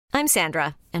I'm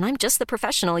Sandra, and I'm just the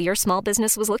professional your small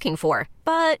business was looking for.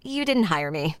 But you didn't hire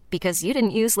me because you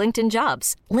didn't use LinkedIn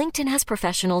Jobs. LinkedIn has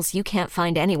professionals you can't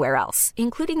find anywhere else,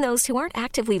 including those who aren't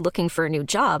actively looking for a new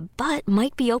job, but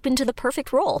might be open to the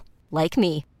perfect role, like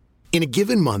me. In a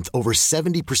given month, over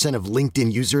 70% of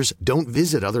LinkedIn users don't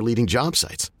visit other leading job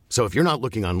sites. So if you're not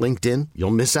looking on LinkedIn,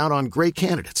 you'll miss out on great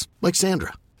candidates like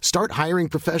Sandra. Start hiring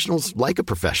professionals like a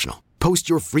professional. Post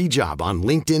your free job on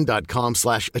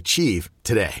linkedin.com/achieve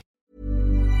today.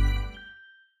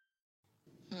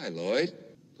 Hi, Lloyd.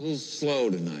 A little slow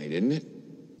tonight, isn't it?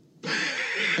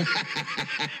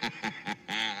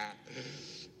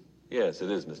 Yes, it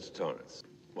is, Mr. Torrance.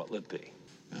 What'll it be?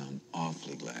 I'm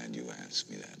awfully glad you asked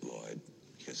me that, Lloyd,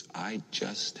 because I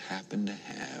just happen to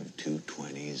have 2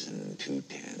 20s and 2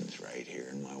 10s right here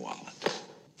in my wallet.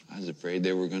 I was afraid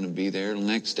they were going to be there till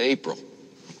next April.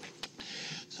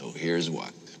 So here's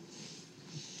what.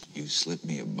 You slip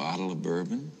me a bottle of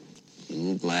bourbon, a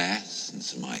little glass, and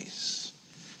some ice.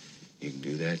 You can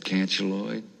do that, can't you,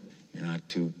 Lloyd? You're not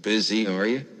too busy, are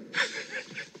you?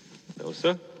 No,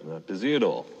 sir. I'm not busy at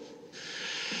all.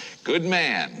 Good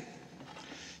man.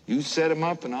 You set him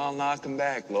up and I'll knock him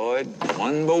back, Lloyd.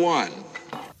 One by one.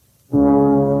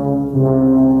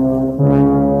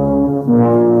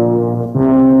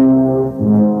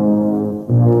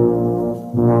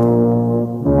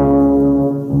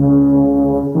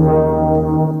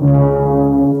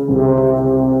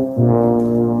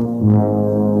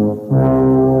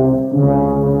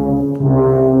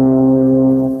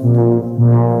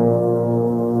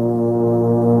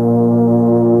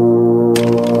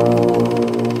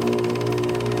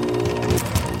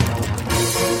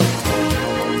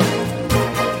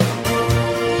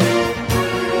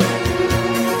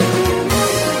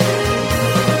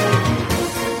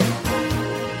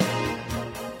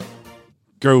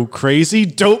 Go crazy,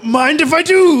 don't mind if I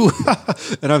do.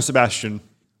 And I'm Sebastian.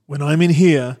 When I'm in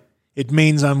here, it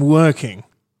means I'm working.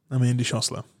 I'm Andy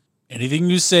Schossler. Anything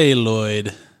you say,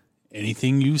 Lloyd.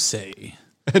 Anything you say.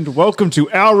 And welcome to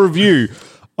our review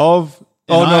of...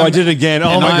 I did it again.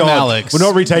 Oh my God. Alex. We're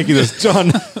not retaking this.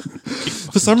 Done.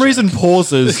 For some reason,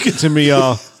 pauses to me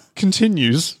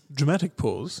continues. Dramatic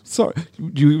pause. Sorry.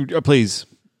 You please,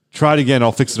 try it again.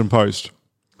 I'll fix it in post.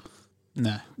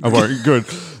 No. I won't. Good.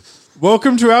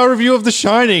 Welcome to our review of The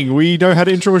Shining. We know how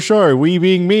to intro a show. We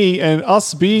being me and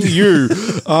us being you.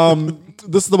 This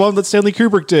is the one that Stanley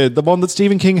Kubrick did. The one that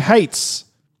Stephen King hates.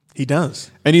 He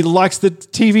does. And he likes the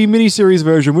TV miniseries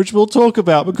version, which we'll talk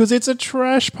about because it's a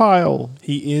trash pile.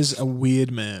 He is a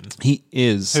weird man. He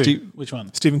is. Which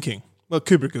one? Stephen King. Well,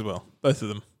 Kubrick as well. Both of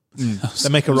them. They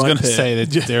make a I was right going to pair. say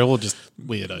that they're all just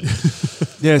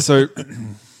weirdos. Yeah, so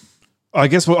I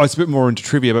guess we'll it's a bit more into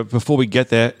trivia, but before we get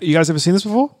there, you guys ever seen this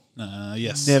before?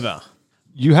 Yes. Never.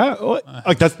 You have?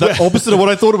 Like that's the opposite of what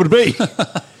I thought it would be.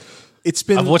 It's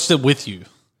been... I've watched it with you.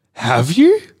 Have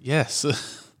you? Yes.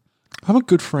 I'm a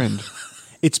good friend.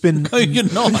 It's been... No,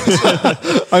 you're not.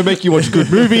 I make you watch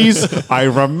good movies. I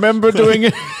remember doing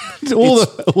it.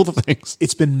 all the things.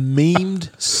 It's been memed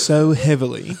so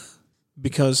heavily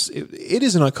because it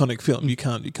is an iconic film. You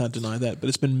can't deny that. But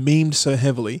it's been memed so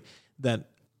heavily that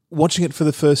watching it for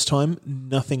the first time,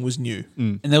 nothing was new.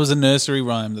 And there was a nursery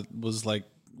rhyme that was like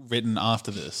written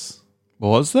after this.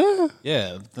 Was there?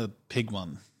 Yeah, the pig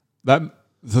one.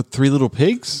 The Three Little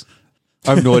Pigs?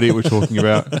 I have no idea what you're talking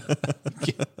about.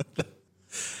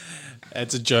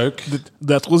 It's a joke.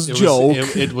 That was a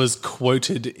joke. It was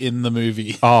quoted in the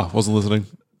movie. Oh, wasn't listening.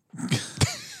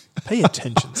 Pay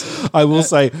attention. I will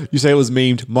say, you say it was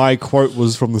memed. My quote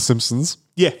was from The Simpsons.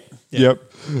 Yeah. Yep.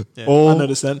 Yeah, I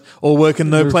noticed that. All work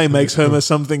and no play makes Homer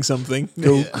something.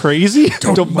 Go crazy?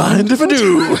 Don't mind if I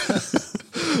do.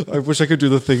 I wish I could do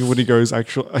the thing when he goes,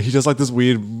 he does like this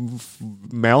weird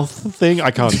mouth thing.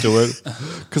 I can't do it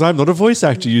because I'm not a voice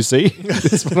actor, you see.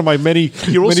 It's one of my many...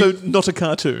 You're also not a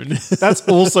cartoon. That's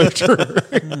also true.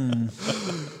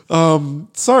 You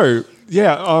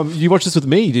watched this with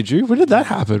me, did you? When did that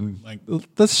happen?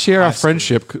 Let's share our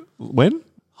friendship. When?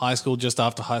 High school, just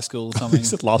after high school or something. You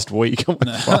said last week. Oh my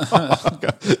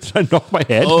God. Did I knock my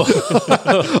head? Oh,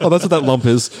 that's what that lump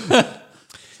is.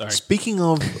 Sorry. Speaking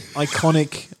of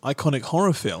iconic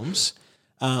horror films,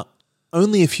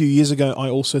 only a few years ago, I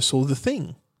also saw The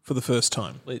Thing for the first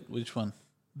time. Wait, which one?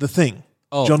 The Thing.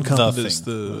 Oh, John The Carpenter's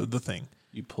Thing. The Thing.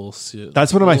 You poor shit.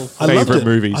 That's one of my favorite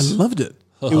movies. I loved it.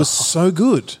 It was so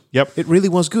good. Yep. It really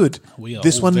was good. We are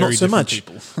this all one, very not so different much.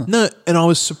 people. No, and I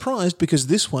was surprised because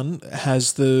this one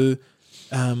has is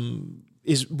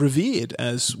revered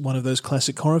as one of those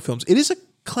classic horror films. It is a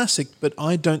classic, but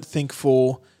I don't think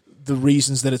for the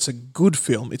reasons that it's a good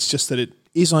film. It's just that it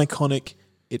is iconic.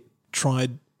 It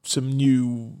tried some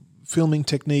new filming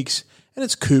techniques, and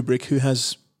it's Kubrick, who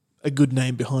has a good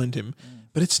name behind him.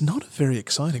 But it's not a very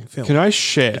exciting film. Can I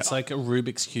share? It's like a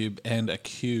Rubik's Cube and a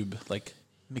cube, like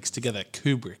mixed together.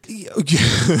 Kubrick.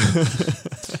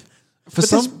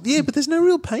 But there's no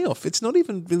real payoff. It's not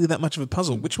even really that much of a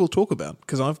puzzle, which we'll talk about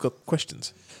because I've got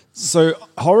questions. So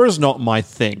horror is not my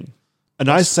thing, and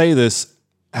I say this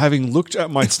having looked at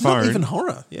my It's phone. not even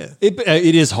horror. Yeah.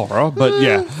 It is horror, but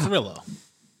yeah, Thriller.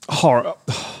 horror,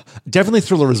 definitely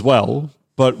thriller as well.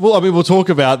 But we'll talk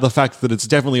about the fact that it's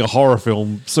definitely a horror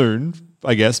film soon,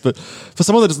 I guess. But for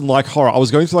someone that doesn't like horror, I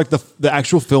was going through like the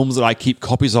actual films that I keep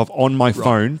copies of on my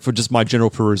phone for just my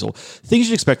general perusal. Things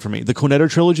you'd expect from me. The Cornetto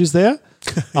trilogy is there.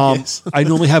 Yes. I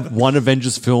normally have one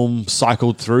Avengers film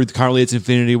cycled through. Currently, it's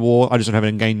Infinity War. I just don't have it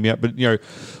in game yet.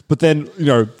 But then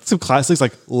some classics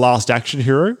like Last Action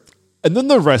Hero, and then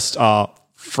the rest are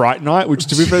Fright Night, which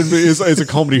to be fair is a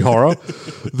comedy horror,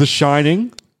 The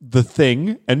Shining, The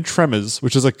Thing, and Tremors,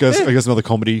 which is I guess another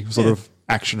comedy sort of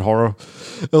action horror.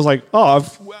 It was like,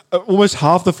 almost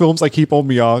half the films I keep on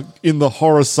me are in the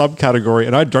horror subcategory,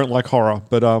 and I don't like horror,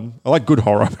 but I like good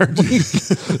horror. Apparently,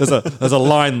 there's a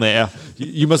line there.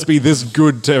 You must be this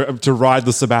good to ride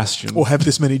the Sebastian, Or have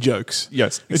this many jokes.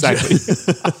 yes, exactly.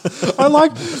 I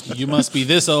like. You must be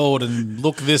this old and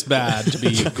look this bad to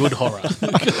be good horror.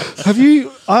 Have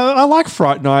you? I like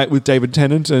Fright Night with David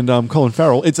Tennant and Colin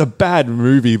Farrell. It's a bad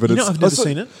movie, but it's. I've never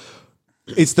seen it.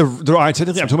 It's I'm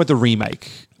talking about the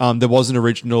remake. There was an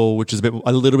original, which is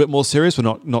a little bit more serious,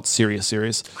 but not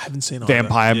serious. I haven't seen either.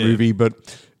 Vampire Yeah. movie, but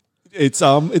it's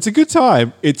a good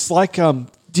time. It's like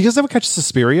do you guys ever catch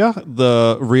Suspiria,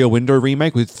 the Rear Window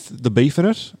remake with the beef in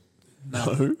it?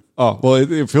 No. Oh well,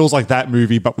 it feels like that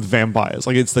movie, but with vampires.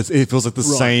 Like it feels like the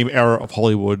same era of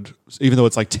Hollywood, even though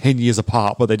it's like 10 years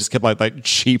apart. But they just kept like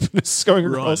cheapness going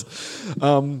across.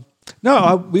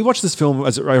 We watch this film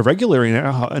as regularly in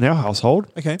our household.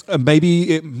 Okay.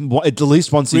 Maybe at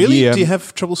least once a Really? year. Do you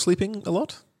have trouble sleeping a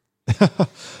lot?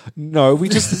 No, we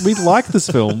like this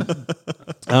film.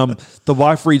 The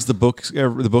wife reads the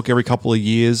book every couple of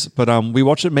years, but we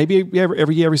watch it maybe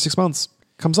every year, every 6 months.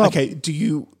 Comes up. Okay.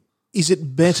 Is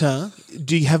it better?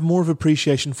 Do you have more of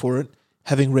appreciation for it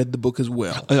having read the book as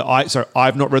well?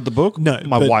 I've not read the book. No,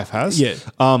 my but- wife has. yeah.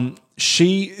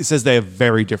 She says they're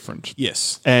very different.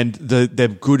 Yes. And they're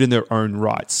good in their own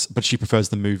rights, but she prefers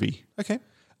the movie. Okay.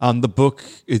 The book,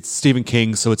 it's Stephen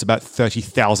King, so it's about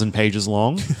 30,000 pages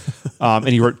long. And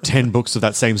he wrote 10 books of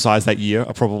that same size that year,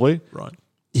 probably. Right.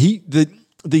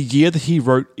 The year that he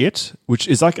wrote it, which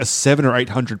is like a 700 or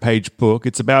 800 page book,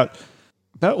 it's about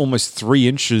almost 3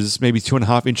 inches, maybe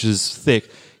 2.5 inches thick.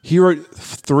 He wrote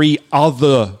 3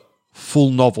 other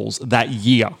full novels that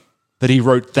year that he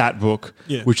wrote that book,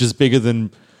 which is bigger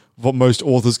than what most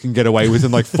authors can get away with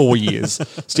in like 4 years.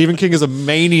 Stephen King is a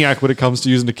maniac when it comes to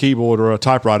using a keyboard or a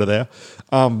typewriter there.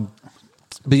 But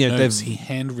yeah, He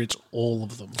handwritten all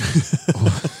of them.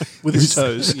 With his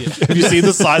toes. have you seen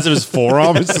the size of his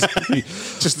forearm?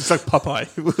 It's It's like Popeye.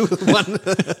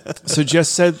 So Jess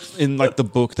said in like the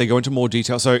book, they go into more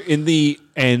detail. So in the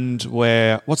end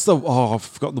where, I've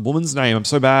forgotten the woman's name. I'm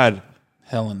so bad.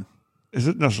 Helen. Is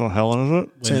it? That's not Helen, is it?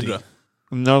 Sandra.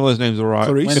 None of those names are right.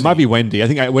 Clarice? It might be Wendy. I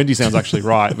think Wendy sounds actually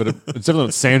right, but it's definitely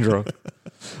not Sandra.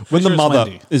 When the sure it's mother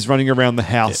Wendy. is running around the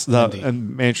house, Wendy.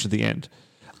 and mansion at the end,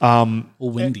 Or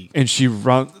Wendy. and she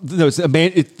runs. No, it's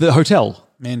the hotel.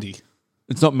 Mandy.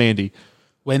 It's not Mandy.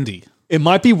 Wendy. It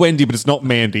might be Wendy, but it's not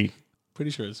Mandy.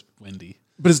 Pretty sure it's Wendy.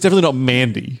 But it's definitely not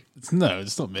Mandy. It's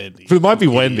not Mandy. But it might be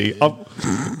Wendy. I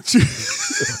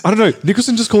don't know.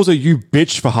 Nicholson just calls her "you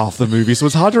bitch" for half the movie, so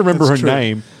it's hard to remember her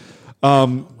name.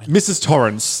 Mrs.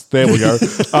 Torrance. There we go.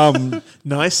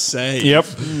 Nice save. Yep.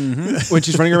 When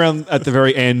she's running around at the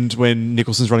very end, when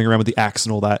Nicholson's running around with the axe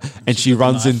and all that, and she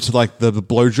runs into like the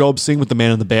blowjob scene with the man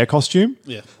in the bear costume.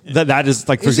 Yeah. That is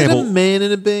like, for Is example, it a man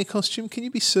in a bear costume? Can you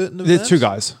be certain of there's that? 2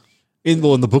 guys. In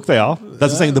the book they are.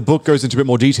 That's the thing. The book goes into a bit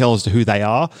more detail as to who they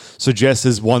are. So Jess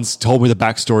has once told me the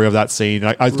backstory of that scene.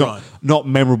 It's not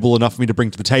memorable enough for me to bring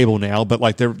to the table now, but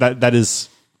like that is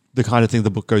the kind of thing the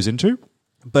book goes into.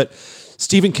 But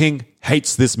Stephen King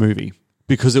hates this movie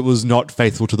because it was not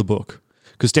faithful to the book.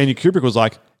 Because Stanley Kubrick was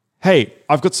like, hey,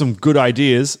 I've got some good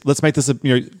ideas. Let's make this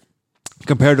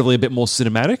comparatively a bit more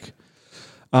cinematic.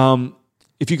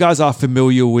 If you guys are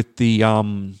familiar with the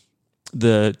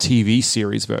TV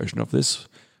series version of this,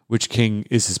 which King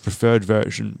is his preferred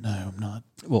version. No, I'm not.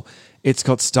 Well, it's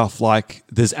got stuff like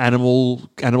there's animal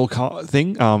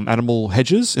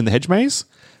hedges in the hedge maze,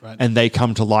 Right. and they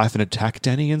come to life and attack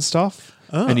Danny and stuff,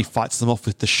 and he fights them off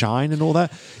with the shine and all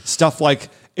that stuff. Like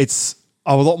it's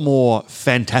a lot more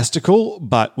fantastical,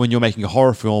 but when you're making a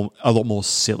horror film, a lot more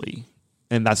silly.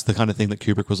 And that's the kind of thing that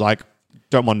Kubrick was like,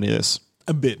 don't want any of this.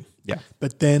 A bit. Yeah.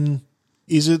 But then,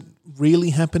 is it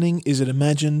really happening? Is it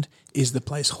imagined? Is the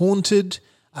place haunted?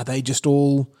 Are they just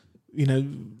all,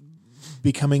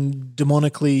 becoming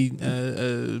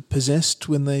demonically possessed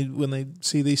when they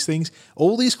see these things?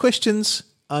 All these questions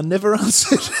are never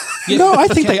answered. No, I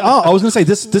think they are. I was going to say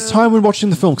this time when watching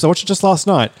the film, because I watched it just last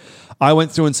night, I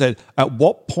went through and said, at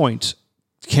what point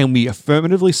can we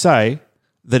affirmatively say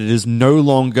that it is no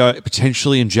longer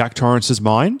potentially in Jack Torrance's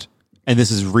mind and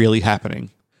this is really happening?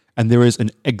 And there is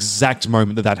an exact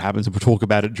moment that happens, and we'll talk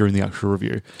about it during the actual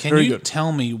review. Can you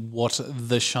tell me what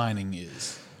The Shining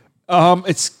is?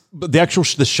 It's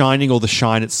the Shining or The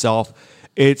Shine itself.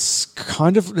 It's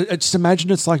kind of, just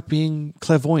imagine it's like being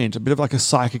clairvoyant, a bit of like a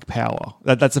psychic power.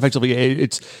 That's effectively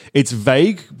it. It's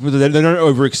vague. They don't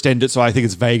overextend it, so I think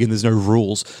it's vague and there's no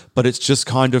rules. But it's just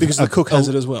kind of Because the cook has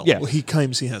it as well. Yeah, Well, he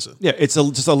claims he has it. yeah. It's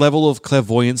just a level of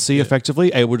clairvoyancy,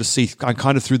 effectively able to see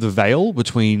kind of through the veil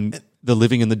between the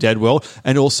living and the dead world,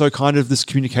 and also kind of this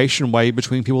communication way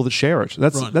between people that share it.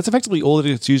 That's effectively all that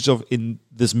it's used of in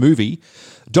this movie.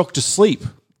 Dr. Sleep.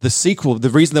 The sequel,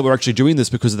 the reason that we're actually doing this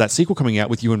because of that sequel coming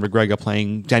out with Ewan McGregor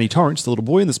playing Danny Torrance, the little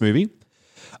boy in this movie.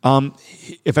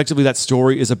 Effectively, that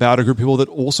story is about a group of people that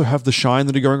also have the shine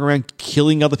that are going around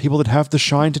killing other people that have the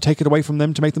shine to take it away from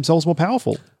them to make themselves more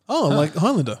powerful. Oh, like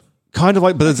Highlander. Kind of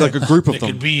like, but there's like a group of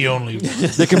them.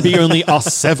 There can be only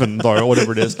us 7, though, or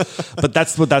whatever it is. But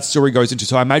that's what that story goes into.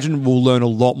 So I imagine we'll learn a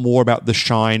lot more about the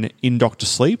shine in Dr.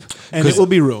 Sleep. And it will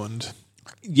be ruined.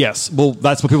 Yes, well,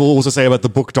 that's what people also say about the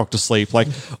book Dr. Sleep. Like,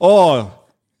 oh,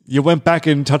 you went back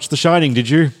and touched The Shining, did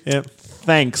you? Yep.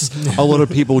 Thanks. A lot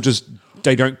of people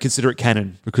they don't consider it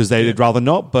canon because they'd rather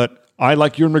not, but I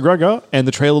like Ewan McGregor and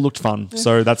the trailer looked fun,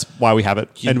 so that's why we have it.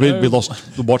 We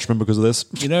lost The Watchmen because of this.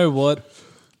 You know what?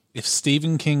 If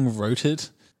Stephen King wrote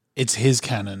it, it's his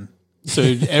canon. So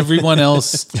everyone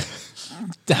else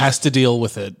has to deal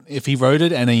with it. If he wrote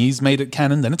it and he's made it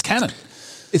canon, then it's canon.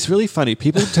 It's really funny.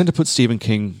 People tend to put Stephen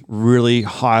King really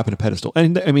high up in a pedestal.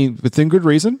 And I mean, within good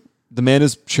reason. The man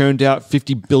has churned out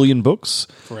 50 billion books.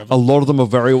 Forever. A lot of them are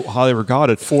very highly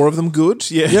regarded. 4 of them good?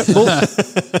 Yeah. Yep.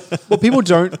 What people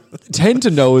don't tend to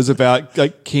know is about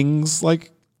like King's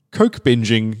like coke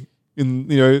binging in,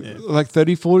 like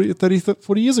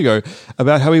 40 years ago,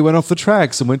 about how he went off the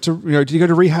tracks and went to, did he go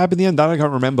to rehab in the end? That I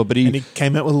can't remember. But he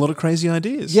came out with a lot of crazy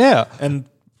ideas. Yeah. And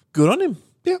good on him.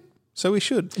 Yeah. So we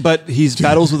should. But his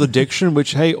battles with addiction,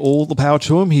 which, hey, all the power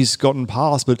to him, he's gotten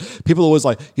past. But people are always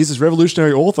like, he's this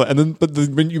revolutionary author. And then,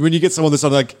 when you get someone that's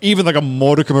like, even like a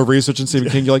modicum of research in Stephen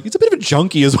King, you're like, he's a bit of a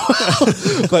junkie as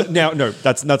well. But now, no,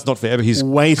 that's not fair. But he's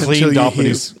cleaned up and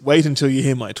he's... Wait until you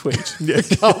hear my tweet. Yeah,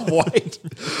 can't wait.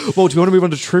 Well, do you want to move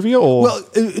on to trivia? Or? Well,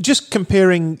 just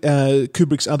comparing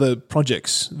Kubrick's other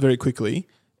projects very quickly.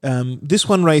 This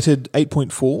one rated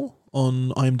 8.4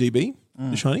 on IMDb.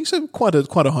 The Shining, so quite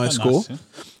a high score. Nice,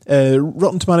 yeah.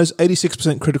 Rotten Tomatoes,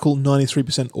 86% critical,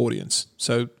 93% audience.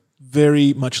 So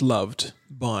very much loved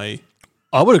by...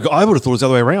 I would have thought it was the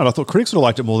other way around. I thought critics would have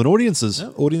liked it more than audiences.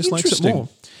 No, audience likes it more.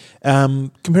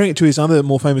 Comparing it to his other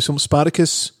more famous film,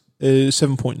 Spartacus,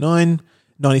 7.9,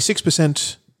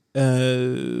 96%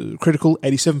 critical,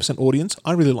 87% audience.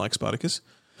 I really like Spartacus.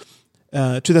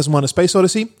 2001: A Space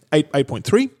Odyssey,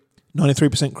 8.3,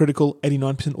 93% critical,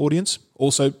 89% audience.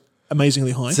 Also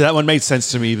amazingly high. So that one made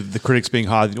sense to me, the critics being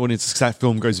higher than the audience. That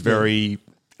film goes very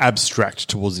abstract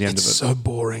towards the end of it. It's so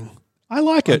boring. I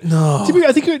like it. No.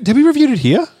 Did we reviewed it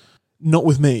here? Not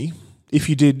with me. If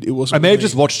you did, it wasn't. I may with have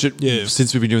just watched it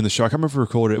since we've been doing the show. I can't remember if we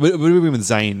recorded it. It would have been with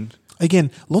Zane.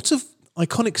 Again, lots of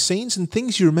iconic scenes and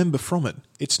things you remember from it.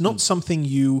 It's not something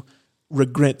you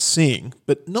regret seeing,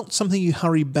 but not something you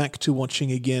hurry back to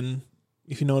watching again,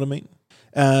 if you know what I mean.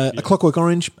 A Clockwork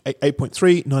Orange,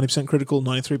 8.3, 90% critical,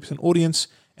 93% audience.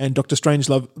 And Dr.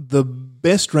 Strangelove, the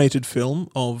best rated film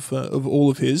of all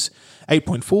of his,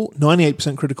 8.4,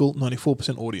 98% critical,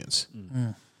 94% audience.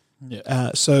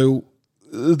 So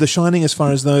The Shining, as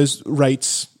far as those,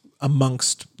 rates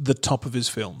amongst the top of his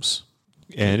films.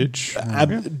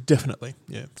 And definitely,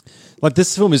 yeah. Like,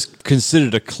 this film is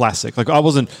considered a classic. Like, I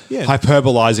wasn't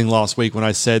hyperbolizing last week when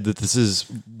I said that this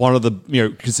is one of the,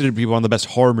 considered to be one of the best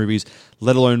horror movies,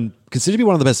 let alone considered to be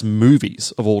one of the best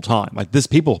movies of all time. Like,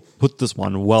 people put this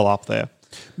one well up there.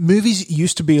 Movies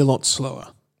used to be a lot slower.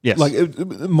 Yes. Like,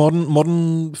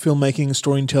 modern filmmaking and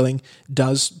storytelling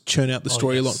does churn out the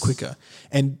story a lot quicker.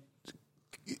 And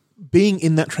being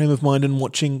in that frame of mind and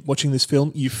watching this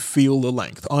film, you feel the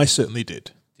length. I certainly did.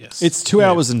 Yes. It's 2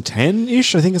 hours and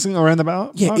 10-ish, I think it's around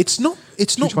about. Yeah, it's not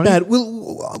bad.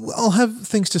 I'll have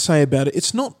things to say about it.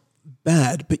 It's not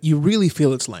bad, but you really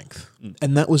feel its length.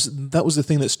 And that was the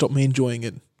thing that stopped me enjoying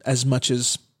it as much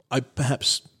as I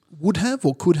perhaps would have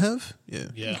or could have. Yeah.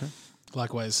 Yeah. Okay.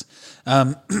 Likewise.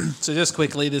 So just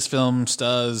quickly, this film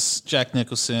stars Jack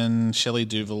Nicholson, Shelley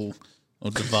Duvall,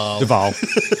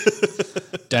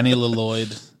 Danny Lloyd,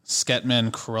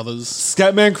 Scatman Crothers.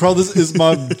 Scatman Crothers is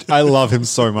I love him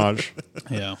so much.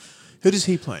 Yeah. Who does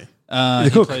he play? He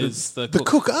cook. plays the The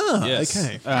cook. Ah, Yes.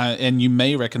 okay. And you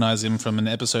may recognize him from an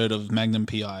episode of Magnum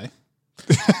PI.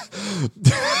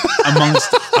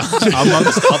 amongst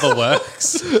other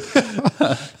works.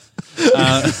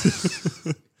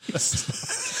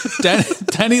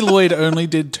 Danny Lloyd only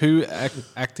did 2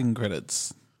 acting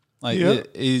credits. Like, Yeah.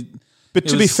 But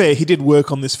to be fair, he did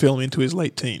work on this film into his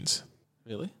late teens.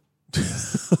 Really?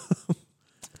 Just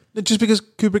because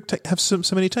Kubrick have so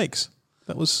many takes.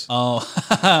 That was...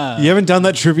 You haven't done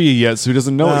that trivia yet, so he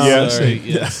doesn't know it yet. Sorry,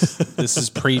 yes. This is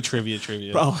pre-trivia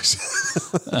trivia. Oh.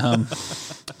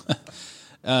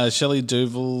 Shelley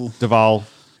Duvall,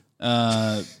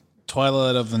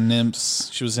 Twilight of the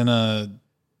Nymphs. She was in a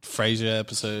Frasier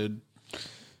episode.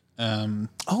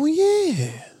 Oh,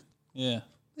 yeah. Yeah.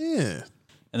 Yeah.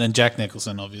 And then Jack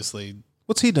Nicholson, obviously.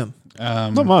 What's he done?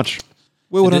 Not much.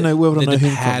 Where would I know him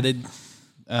from? Padded,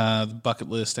 Bucket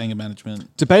List, Anger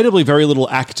Management. Debatably very little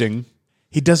acting.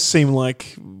 He does seem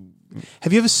like...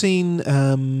 Have you ever seen...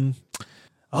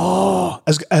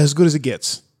 As Good as It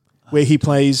Gets, where he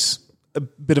plays a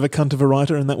bit of a cunt of a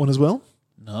writer in that one as well?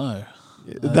 No.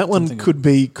 That one could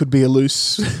be a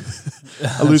loose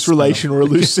relation or a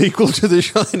loose sequel to The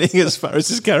Shining as far as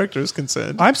his character is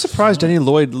concerned. I'm surprised Danny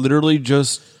Lloyd literally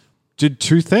just did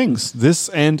 2 things. This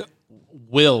and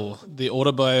Will, the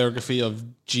autobiography of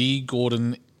G.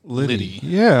 Gordon Liddy.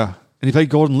 Yeah. And he played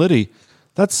Gordon Liddy.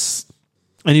 And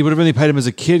he would have only played him as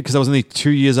a kid because that was only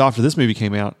 2 years after this movie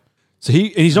came out. So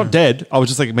he's not dead. I was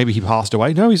just like, maybe he passed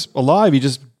away. No, he's alive. He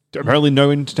just apparently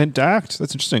no intent to act.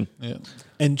 That's interesting. Yeah.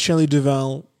 And Shelley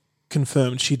Duvall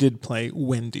confirmed she did play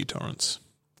Wendy Torrance.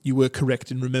 You were correct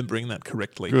in remembering that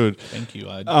correctly. Good. Thank you.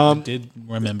 I did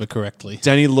remember correctly.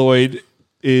 Danny Lloyd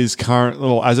is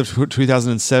as of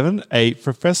 2007, a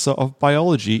professor of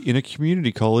biology in a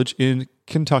community college in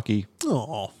Kentucky.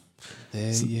 Oh,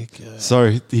 there you go.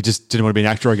 So he just didn't want to be an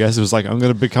actor, I guess. It was like, I'm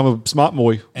going to become a smart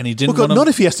boy. And he didn't well, want not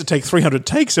if he has to take 300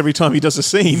 takes every time he does a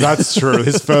scene. That's true.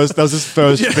 That was his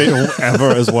first film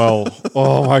ever as well.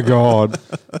 Oh, my God.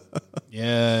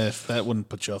 Yeah, if that wouldn't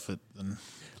put you off it, then...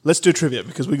 Let's do trivia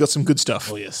because we got some good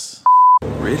stuff. Oh, yes.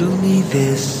 Riddle me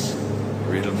this,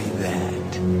 riddle me that.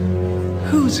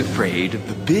 Who's afraid of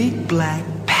the big black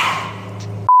bat?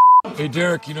 Hey,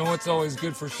 Derek, you know what's always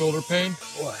good for shoulder pain?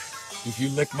 What? If you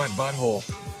lick my butthole.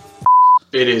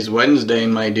 It is Wednesday,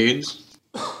 my dudes.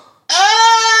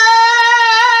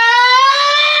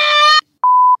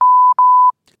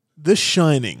 The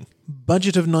Shining,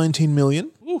 budget of 19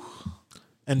 million,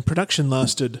 and production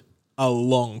lasted a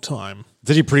long time.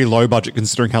 It's actually pretty low budget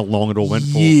considering how long it all went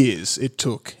for. Years it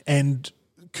took. And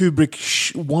Kubrick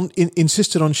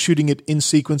insisted on shooting it in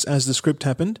sequence as the script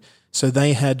happened. So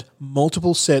they had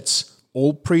multiple sets,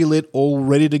 all pre-lit, all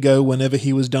ready to go whenever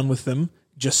he was done with them,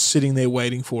 just sitting there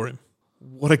waiting for him.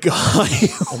 What a guy.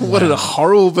 What a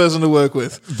horrible person to work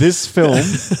with. This film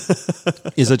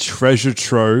is a treasure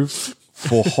trove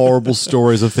for horrible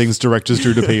stories of things directors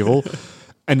do to people.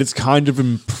 And it's kind of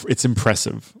it's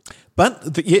impressive.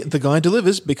 But the guy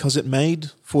delivers because it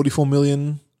made 44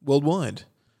 million worldwide.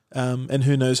 And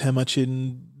who knows how much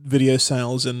in video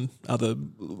sales and other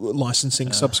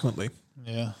licensing subsequently.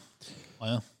 Yeah.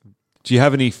 Wow. Do you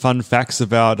have any fun facts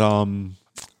about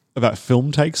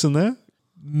film takes in there?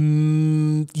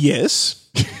 Yes.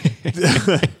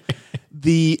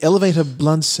 The elevator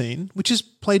blood scene, which is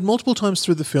played multiple times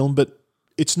through the film, but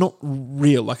it's not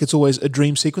real. Like it's always a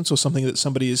dream sequence or something that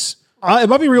somebody is. It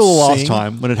might be real the last seeing.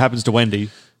 time when it happens to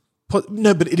Wendy.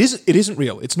 No, but it isn't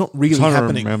real. It's not really trying to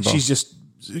happening. remember. She's just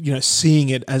seeing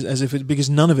it as if it,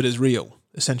 because none of it is real.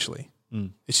 Essentially,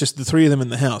 It's just the 3 of them in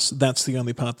the house. That's the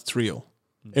only part that's real.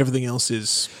 Everything else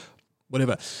is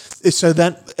whatever. So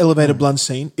that elevator blood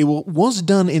scene, it was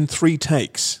done in 3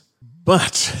 takes,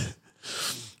 but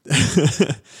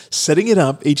setting it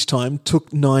up each time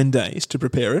took 9 days to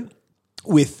prepare it,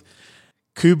 with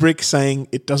Kubrick saying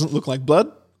it doesn't look like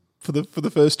blood for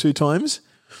the first 2 times,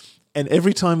 and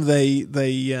every time they took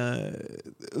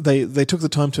the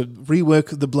time to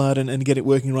rework the blood and get it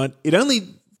working right.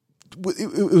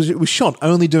 It was shot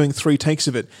only doing 3 takes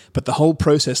of it, but the whole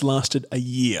process lasted a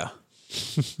year.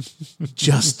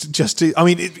 just to, I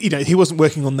mean, he wasn't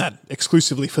working on that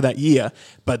exclusively for that year,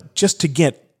 but just to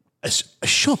get a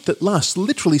shot that lasts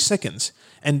literally seconds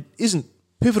and isn't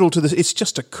pivotal to this. It's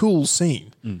just a cool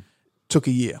scene. Took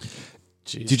a year.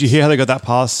 Did you hear how they got that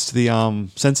past the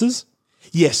censors?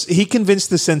 Yes, he convinced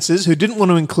the censors, who didn't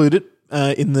want to include it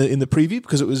in the preview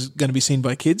because it was going to be seen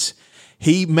by kids.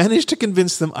 He managed to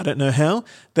convince them, I don't know how,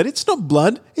 that it's not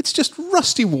blood, it's just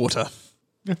rusty water.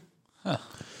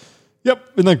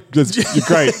 Yep, and you're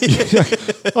great.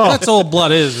 That's all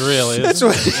blood is, really. That's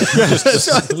right.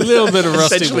 Just a little bit of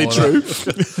rusty Essentially water. true.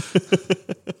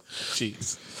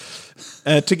 Jeez.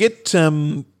 To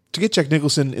get Jack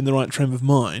Nicholson in the right frame of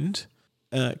mind,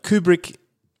 Kubrick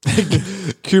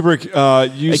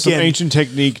used some Again, ancient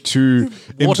technique to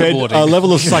embed waterboarding. a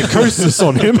level of psychosis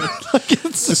on him.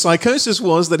 the psychosis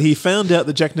was that he found out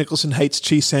that Jack Nicholson hates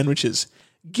cheese sandwiches.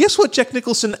 Guess what Jack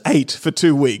Nicholson ate for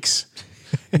 2 weeks?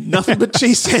 Nothing but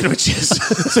cheese sandwiches.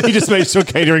 So he just made sure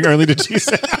catering only to cheese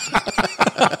sandwiches.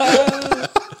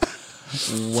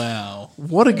 Wow.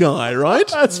 What a guy, right?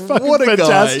 That's fucking what a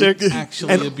fantastic. Guy.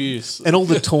 Actually abuse. And all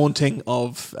the taunting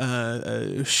of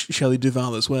Shelley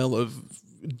Duvall as well, of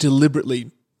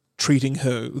deliberately treating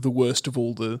her the worst of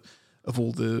all the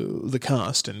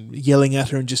cast and yelling at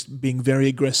her and just being very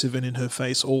aggressive and in her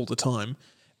face all the time.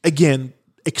 Again,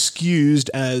 excused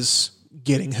as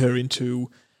getting her into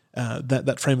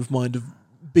that frame of mind of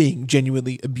being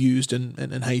genuinely abused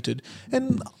and hated.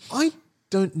 And I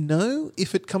don't know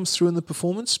if it comes through in the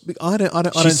performance. I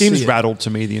don't. She seems rattled to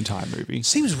me the entire movie.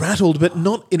 Seems rattled, but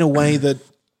not in a way that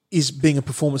is being a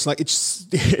performance. Like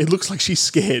it looks like she's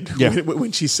scared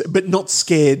when she's, but not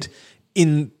scared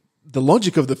in the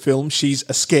logic of the film. She's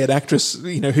a scared actress,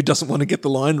 who doesn't want to get the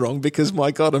line wrong because,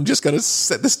 my God, I'm just going to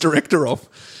set this director off.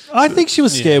 I think she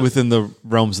was scared within the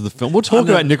realms of the film. We'll talk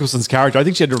about Nicholson's character. I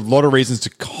think she had a lot of reasons to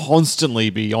constantly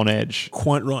be on edge.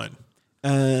 Quite right.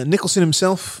 Nicholson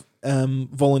himself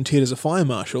volunteered as a fire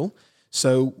marshal,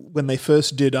 so when they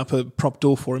first did up a prop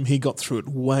door for him, he got through it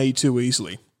way too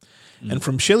easily. And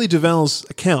from Shelley Duvall's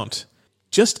account,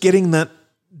 just getting that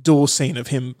door scene of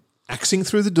him axing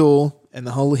through the door and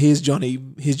the whole here's Johnny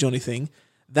thing,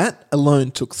 that alone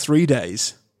took 3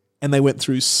 days, and they went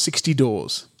through 60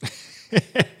 doors.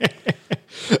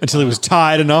 Until he was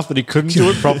tired enough that he couldn't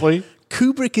do it properly.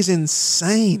 Kubrick is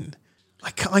insane.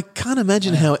 I can't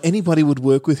imagine how anybody would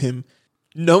work with him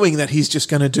knowing that he's just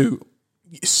going to do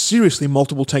seriously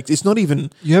multiple takes. It's not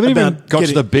even You haven't about even got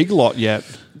to the big lot yet.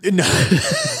 No.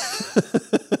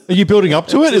 Are you building up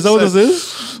to it? Is that what this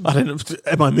is? I don't know.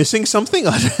 Am I missing something?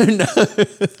 I don't know.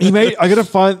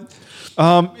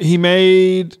 He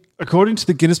made, according to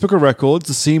the Guinness Book of Records,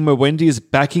 the scene where Wendy is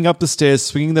backing up the stairs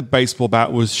swinging the baseball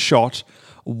bat was shot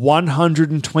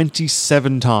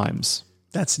 127 times.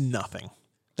 That's nothing.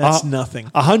 That's nothing.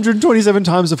 127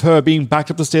 times of her being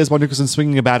backed up the stairs by Nicholson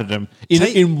swinging a bat at him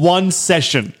in one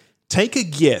session. Take a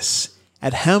guess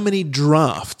at how many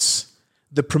drafts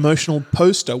the promotional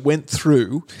poster went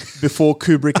through before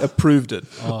Kubrick approved it.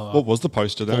 What was the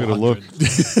poster? I'm going to look.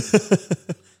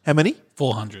 How many?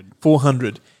 400.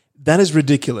 400. That is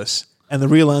ridiculous. And the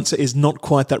real answer is not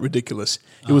quite that ridiculous.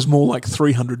 It was more like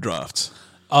 300 drafts.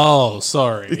 Oh,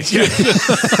 sorry.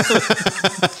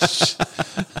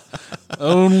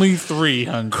 Only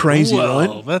 300. Crazy, Whoa,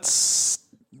 right? That's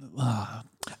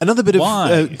another bit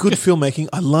Why? of good filmmaking.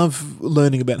 I love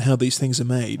learning about how these things are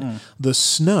made. The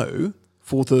snow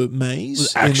for the maze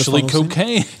was actually in the final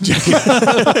cocaine.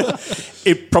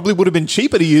 It probably would have been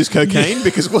cheaper to use cocaine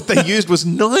because what they used was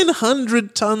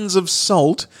 900 tons of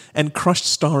salt and crushed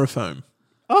styrofoam.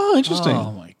 Oh, interesting.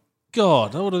 Oh my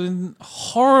God, that would have been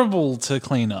horrible to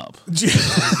clean up.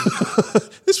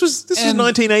 This was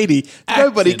 1980.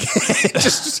 Nobody can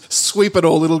just sweep it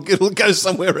all. It'll go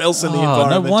somewhere else in the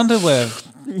environment. No wonder we're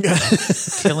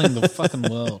killing the fucking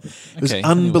world. It was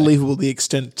unbelievable the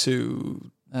extent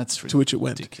to which it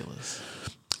went. Ridiculous.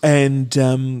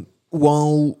 And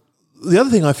while the other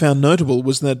thing I found notable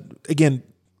was that, again,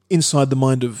 inside the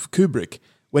mind of Kubrick,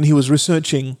 when he was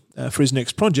researching for his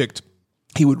next project,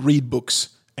 he would read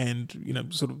books and,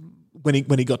 sort of when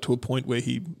he got to a point where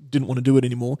he didn't want to do it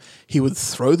anymore, he would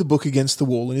throw the book against the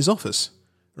wall in his office,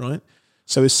 right?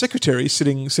 So his secretary,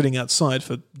 sitting outside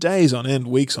for days on end,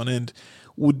 weeks on end,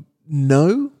 would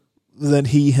know that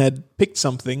he had picked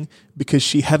something because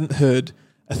she hadn't heard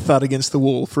a thud against the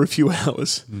wall for a few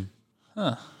hours.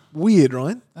 Huh. Weird,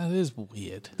 right? That is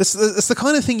weird. That's the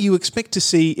kind of thing you expect to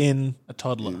see in a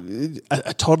toddler,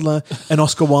 a toddler, an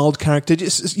Oscar Wilde character,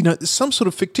 just some sort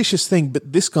of fictitious thing.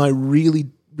 But this guy really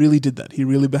did that. He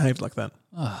really behaved like that.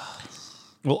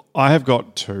 Well, I have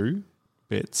got 2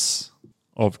 bits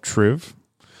of triv.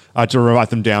 I had to write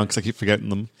them down because I keep forgetting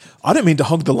them. I don't mean to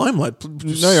hog the limelight.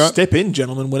 No, you're right. Step in,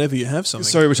 gentlemen, whenever you have something.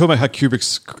 So we're talking about how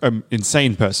Kubrick's an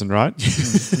insane person, right?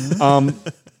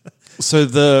 So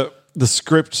the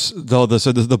script,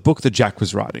 the book that Jack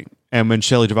was writing, and when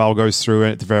Shelley Duvall goes through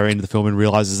it at the very end of the film and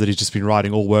realizes that he's just been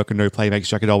writing all work and no play makes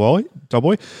Jack a dull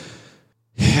boy.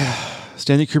 Yeah,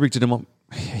 Stanley Kubrick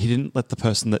didn't let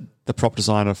the prop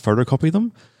designer photocopy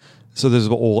them. So those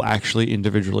were all actually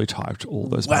individually typed, all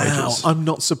those pages. I'm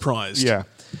not surprised. Yeah.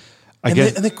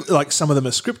 They're, like some of them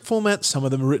are script format, some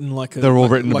of them are written like they're all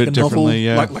written a bit differently,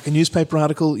 yeah. Like a newspaper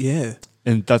article, yeah.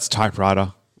 And that's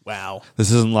typewriter. Wow.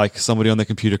 This isn't like somebody on their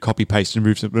computer copy paste and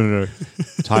moves it. No.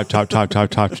 Type.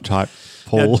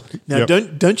 Paul. Now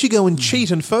don't you go and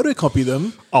cheat and photocopy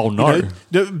them. Oh no. You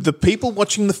know, the people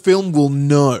watching the film will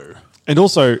know. And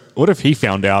also, what if he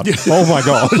found out? Oh my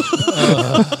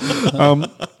god.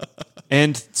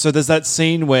 And so there's that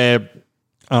scene where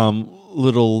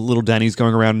little Danny's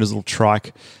going around in his little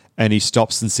trike and he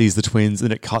stops and sees the twins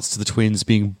and it cuts to the twins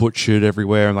being butchered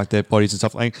everywhere and like their bodies and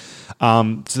stuff like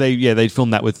so they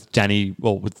filmed that with Danny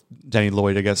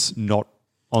Lloyd, I guess, not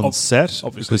on set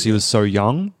because he was so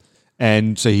young.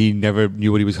 And so he never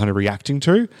knew what he was kind of reacting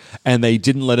to. And they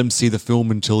didn't let him see the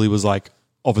film until he was like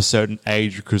of a certain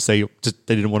age because they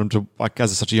didn't want him to, like,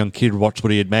 as such a young kid, watch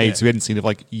what he had made. Yeah. So he hadn't seen it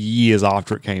like years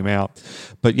after it came out.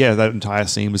 But yeah, that entire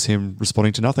scene was him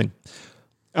responding to nothing.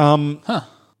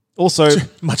 Also,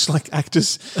 much like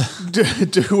actors do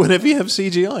whenever you have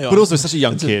CGI on. But also such a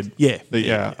young kid. Yeah.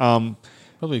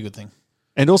 Probably a good thing.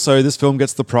 And also, this film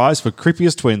gets the prize for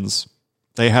creepiest twins.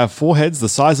 They have foreheads the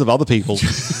size of other people.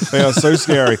 They are so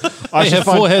scary. They have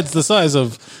foreheads the size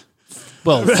of,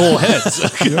 well, 4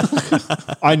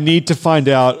 heads. I need to find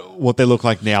out what they look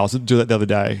like now. I was do that the other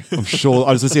day. I'm sure.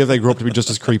 I was going to see if they grew up to be just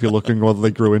as creepy looking or whether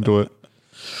they grew into it.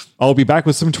 I'll be back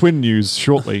with some twin news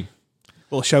shortly.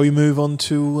 Well, shall we move on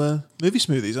to movie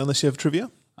smoothies, unless you have trivia?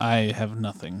 I have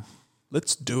nothing.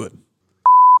 Let's do it.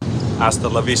 Hasta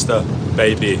la vista,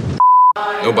 baby.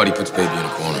 Nobody puts baby in a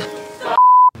corner.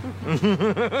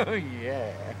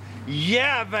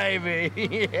 Yeah, baby.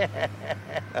 Yeah.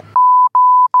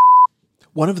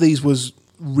 One of these was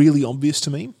really obvious to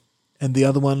me, and the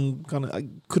other one kind of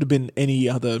could have been any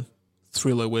other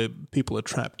thriller where people are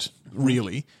trapped,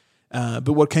 really.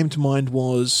 But what came to mind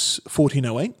was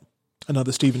 1408,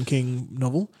 another Stephen King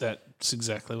novel. That's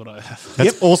exactly what I have.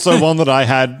 That's also one that I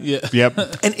had. Yeah. Yep.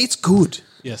 And it's good.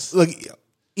 Yes. Like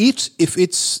if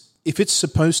it's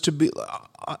supposed to be,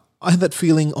 I had that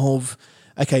feeling of,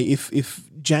 okay, if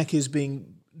Jack is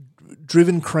being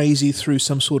driven crazy through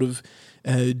some sort of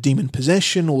demon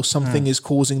possession or something is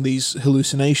causing these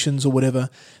hallucinations or whatever,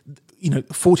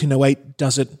 1408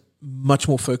 does it much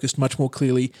more focused, much more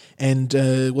clearly. And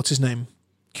what's his name?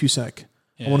 Cusack.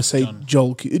 Yeah, I want to say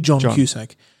John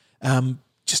Cusack.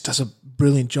 Just does a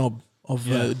brilliant job of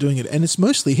doing it. And it's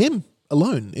mostly him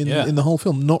alone in the whole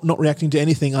film, not reacting to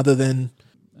anything other than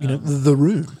the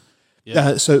room.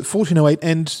 Yeah. So 1408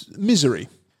 and Misery,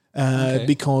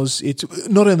 because it's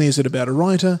not only is it about a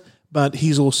writer, but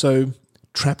he's also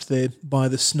trapped there by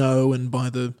the snow and by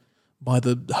the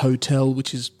hotel,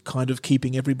 which is kind of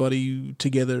keeping everybody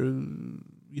together,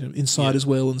 inside as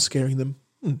well and scaring them.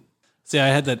 See, I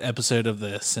had that episode of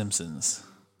The Simpsons.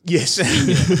 Yes.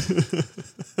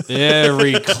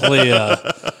 Very clear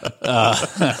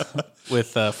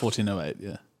with 1408,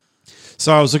 yeah.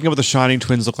 So I was looking at what the Shining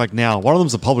twins look like now. One of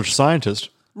them's a published scientist.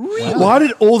 Really? Why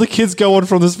did all the kids go on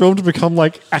from this film to become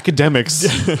like academics?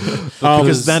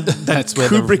 Because that's where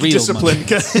Kubrick the real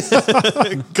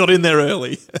discipline got in there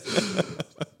early.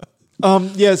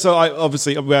 So I had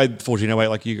 1408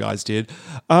 like you guys did.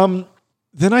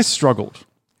 Then I struggled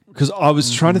because I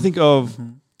was trying to think of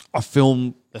a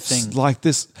film like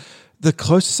this. The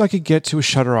closest I could get to a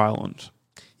Shutter Island.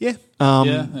 Yeah.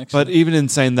 But even in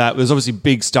saying that, there's obviously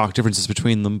big stark differences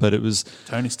between them, but it was...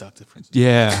 Tony Stark differences.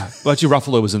 Yeah. Well, actually,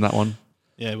 Ruffalo was in that one.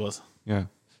 Yeah, it was. Yeah.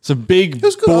 So big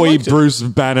boy Bruce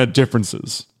Banner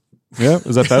differences. Yeah?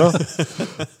 Is that better?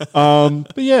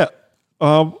 But yeah.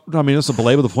 Let's not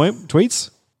belabor the point. Tweets?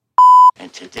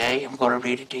 And today I'm going to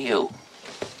read it to you.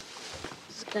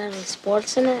 Is there any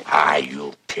sports in it? Are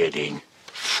you kidding?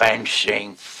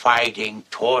 Fencing, fighting,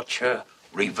 torture...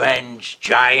 revenge,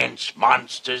 giants,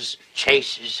 monsters,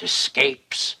 chases,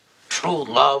 escapes, true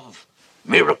love,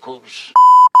 miracles.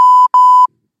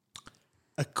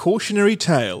 A cautionary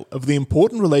tale of the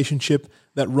important relationship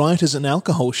that writers and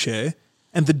alcohol share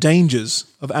and the dangers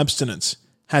of abstinence.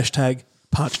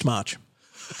 #Parched March.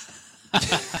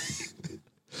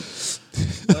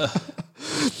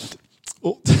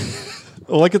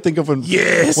 All I could think of when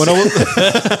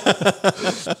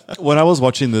I was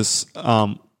watching this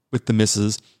with the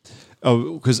missus,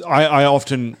 because I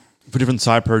often, for different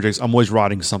side projects, I'm always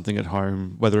writing something at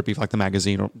home, whether it be like the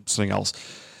magazine or something else.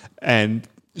 And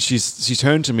she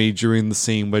turned to me during the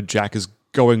scene where Jack is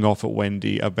going off at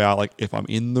Wendy about like, if I'm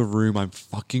in the room, I'm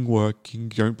fucking working.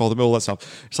 Don't bother me, all that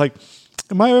stuff. It's like,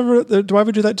 do I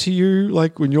ever do that to you?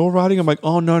 Like when you're writing, I'm like,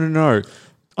 oh no.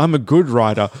 I'm a good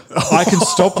writer. I can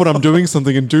stop when I'm doing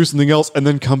something and do something else and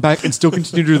then come back and still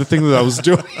continue to do the thing that I was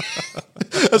doing.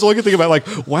 That's all I can think about. Like,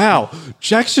 wow,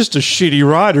 Jack's just a shitty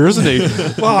writer, isn't he?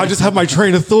 Wow, I just have my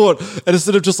train of thought. And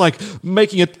instead of just like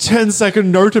making a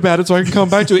 10-second note about it so I can come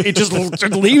back to it, it just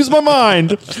leaves my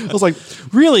mind. I was like,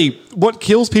 really, what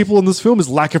kills people in this film is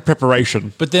lack of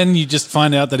preparation. But then you just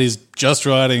find out that he's just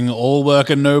writing all work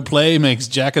and no play makes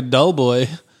Jack a dull boy.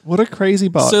 What a crazy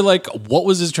bug. So like, what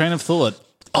was his train of thought?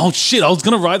 Oh shit, I was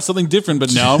going to write something different,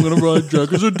 but now I'm going to write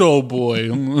Jack as a dull boy.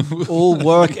 All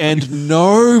work and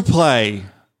no play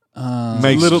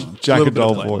makes Jack a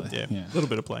dull boy. Yeah, a little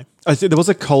bit of play. I think there was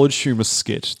a College Humor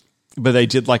skit, but they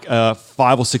did like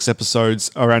 5 or 6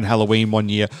 episodes around Halloween one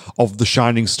year of the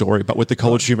Shining story, but with the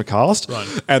College Humor cast.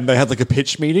 Right. And they had like a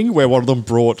pitch meeting where one of them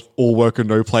brought all work and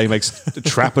no play makes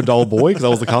Trap a dull boy, because that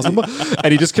was the cast member.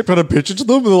 And he just kept trying to pitch it to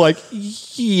them, and they're like,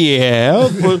 yeah,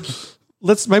 but...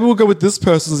 maybe we'll go with this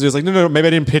person's. It's like, no, maybe I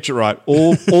didn't pitch it right.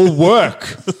 All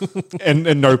work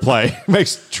and no play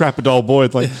makes Trap a dull boy.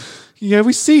 It's like, yeah,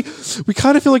 we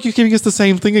kind of feel like you're giving us the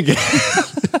same thing again.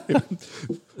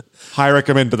 High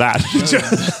recommend to that.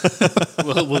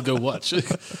 We'll go watch.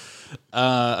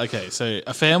 Okay, so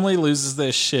a family loses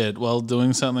their shit while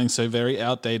doing something so very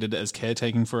outdated as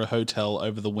caretaking for a hotel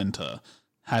over the winter.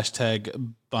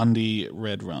 # Bundy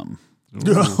Red Rum.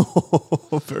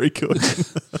 Very good.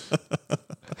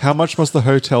 How much must the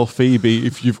hotel fee be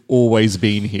if you've always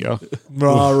been here?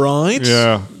 Right.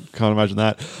 Yeah, can't imagine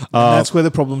that. That's where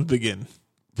the problems begin.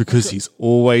 Because he's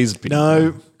always been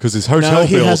No. Because his hotel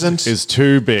bill hasn't. is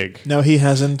too big. No, he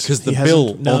hasn't. Because the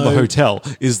bill on the hotel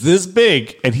is this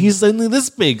big and he's only this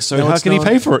big. So how can he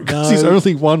pay for it? Because he's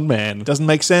only one man. Doesn't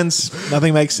make sense.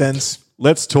 Nothing makes sense.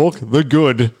 Let's talk the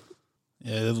good.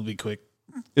 Yeah, it'll be quick.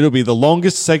 It'll be the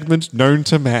longest segment known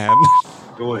to man.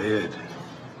 Go ahead.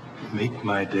 Make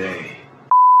my day.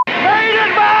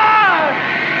 Rated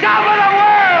man! Top of the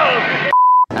world!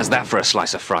 How's that for a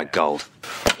slice of fried gold?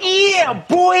 Yeah,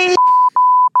 boy!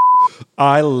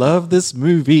 I love this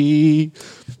movie.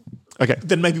 Okay.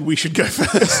 Then maybe we should go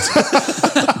first.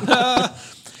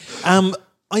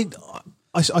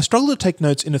 I struggle to take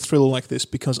notes in a thriller like this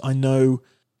because I know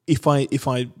if I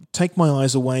take my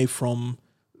eyes away from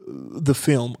the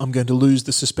film, I'm going to lose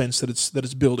the suspense that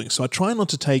it's building. So I try not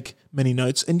to take many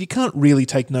notes, and you can't really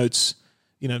take notes,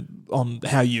 on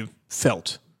how you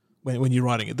felt when you're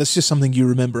writing it. That's just something you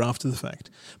remember after the fact.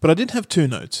 But I did have 2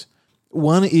 notes.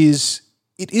 One is,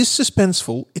 it is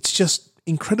suspenseful. It's just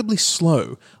incredibly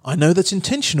slow. I know that's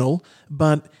intentional,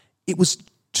 but it was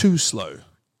too slow.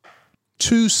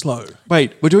 Too slow.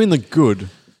 Wait, we're doing the good.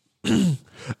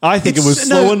 I think it was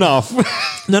slow enough.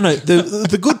 No.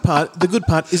 The good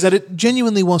part is that it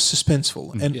genuinely was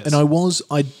suspenseful, and I was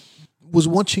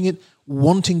watching it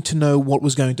wanting to know what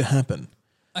was going to happen.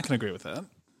 I can agree with that,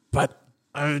 but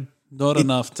not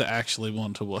enough to actually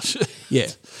want to watch it. Yeah,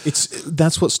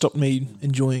 that's what stopped me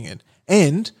enjoying it,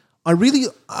 and I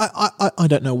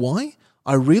don't know why.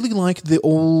 I really like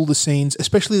all the scenes,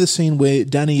 especially the scene where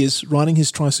Danny is riding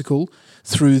his tricycle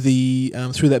through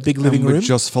that big living room. We're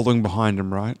just following behind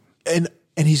him, right?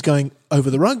 And he's going over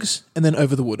the rugs and then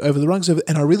over the wood, over the rugs,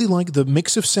 and I really like the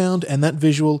mix of sound and that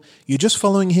visual. You're just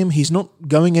following him. He's not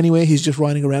going anywhere. He's just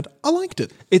riding around. I liked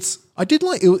it. I did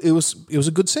like it. It was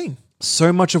a good scene.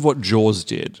 So much of what Jaws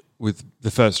did, with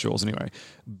the first Jaws anyway,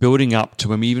 building up to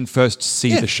when we even first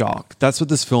see the shark. That's what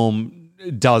this film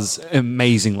does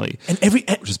amazingly, and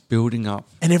just building up.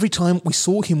 And every time we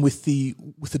saw him with the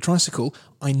tricycle,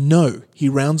 I know he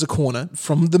rounds a corner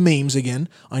from the memes again.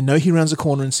 I know he rounds a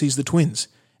corner and sees the twins,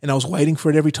 and I was waiting for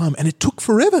it every time, and it took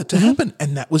forever to happen,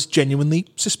 and that was genuinely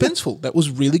suspenseful. That was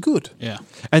really good. Yeah,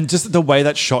 and just the way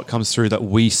that shot comes through, that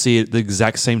we see it at the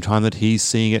exact same time that he's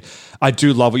seeing it. I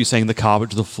do love what you're saying, the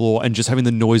carpet to the floor, and just having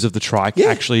the noise of the trike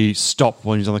actually stop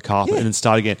when he's on the carpet and then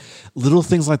start again. Little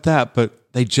things like that,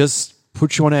 but they just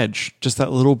put you on edge, just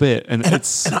that little bit, and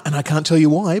I can't tell you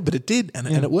why, but it did, and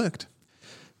it worked.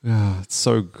 Yeah, it's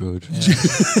so good. Yeah.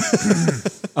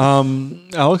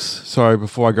 Alex, sorry,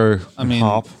 before I go,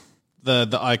 harp. The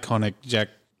iconic Jack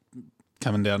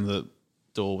coming down the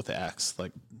door with the axe,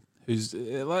 like who's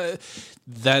like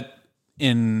that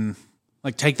in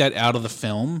like take that out of the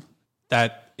film.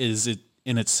 That is it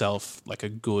in itself, like a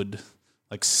good,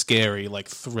 like scary, like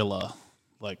thriller,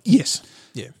 like yes,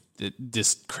 yeah.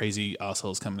 This crazy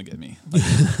asshole's coming to get me. Like,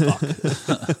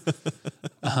 fuck.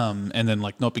 And then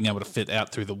like not being able to fit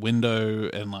out through the window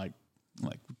and like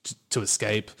to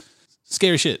escape.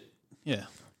 Scary shit. Yeah.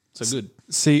 So good.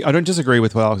 See, I don't disagree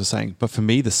with what Alex was saying, but for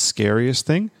me, the scariest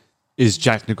thing is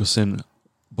Jack Nicholson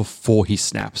before he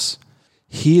snaps.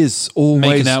 He is always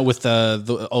making out with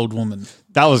the old woman.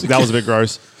 That was a bit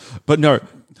gross. But no,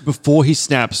 before he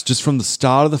snaps, just from the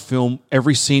start of the film,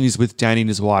 every scene is with Danny and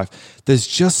his wife. There's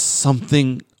just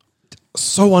something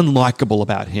so unlikable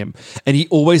about him. And he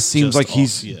always seems like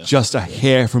he's just a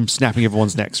hair from snapping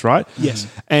everyone's necks, right? Yes.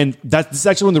 And that's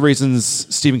actually one of the reasons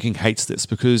Stephen King hates this,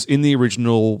 because in the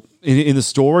original, in the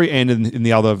story and in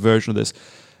the other version of this,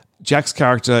 Jack's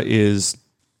character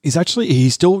he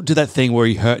still did that thing where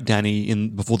he hurt Danny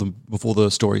before the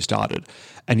story started.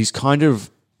 And he's kind of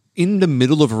in the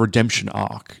middle of a redemption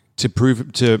arc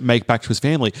to make back to his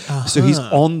family. So he's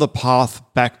on the path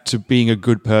back to being a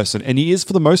good person. And he is,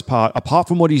 for the most part, apart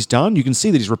from what he's done, you can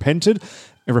see that he's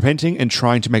repenting and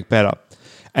trying to make better.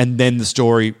 And then the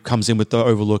story comes in with the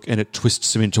Overlook and it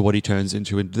twists him into what he turns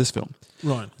into this film.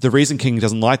 Right. The reason King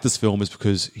doesn't like this film is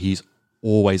because he's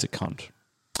always a cunt.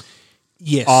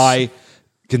 Yes. I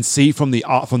can see from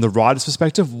the writer's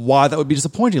perspective why that would be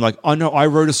disappointing. Like, I know I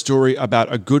wrote a story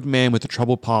about a good man with a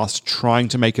troubled past trying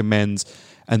to make amends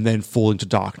and then fall into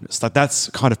darkness. Like, that's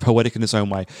kind of poetic in its own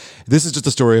way. This is just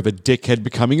a story of a dickhead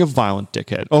becoming a violent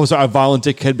dickhead. Oh, sorry, a violent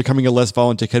dickhead becoming a less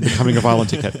violent dickhead becoming a violent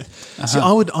dickhead. See,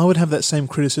 I would have that same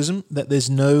criticism, that there's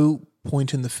no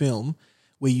point in the film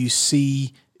where you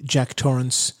see Jack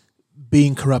Torrance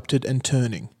being corrupted and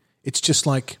turning. It's just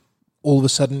like all of a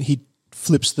sudden he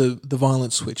flips the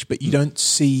violent switch, but you don't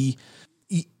see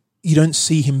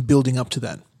him building up to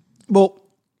that. Well,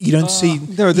 you don't see.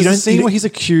 No, there's a scene where he's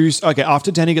accused. Okay,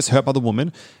 after Danny gets hurt by the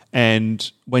woman,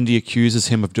 and Wendy accuses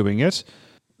him of doing it.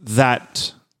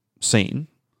 That scene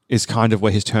is kind of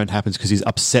where his turn happens because he's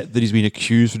upset that he's been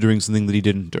accused of doing something that he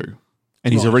didn't do,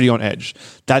 and he's already on edge.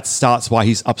 That starts why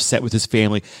he's upset with his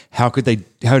family. How could they?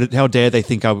 How dare they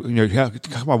think how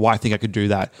could my wife think I could do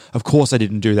that? Of course I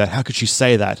didn't do that. How could she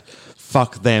say that?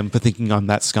 Fuck them for thinking I'm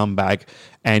that scumbag.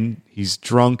 And he's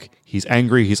drunk. He's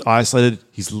angry. He's isolated.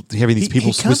 He's having these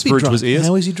people whisper into his ears.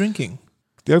 How is he drinking?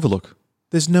 The Overlook.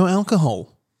 There's no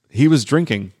alcohol. He was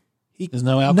drinking. There's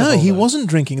no alcohol. No, he wasn't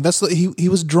drinking. He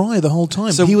was dry the whole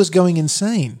time. So he was going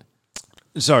insane.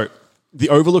 So the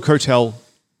Overlook Hotel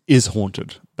is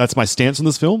haunted. That's my stance on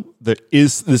this film. This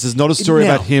is not a story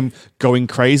about him going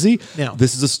crazy. Now,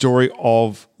 this is a story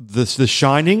of the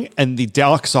Shining and the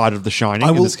dark side of the Shining,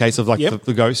 in this case of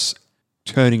the ghosts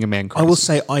turning a man crazy. I will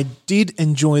say I did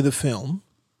enjoy the film,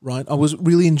 right? I was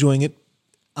really enjoying it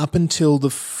up until the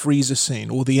freezer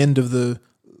scene or the end of the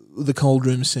cold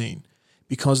room scene,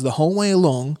 because the whole way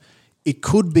along it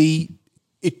could be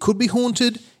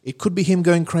haunted, it could be him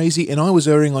going crazy, and I was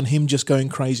erring on him just going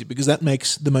crazy because that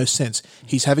makes the most sense.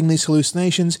 He's having these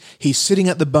hallucinations, he's sitting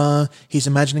at the bar, he's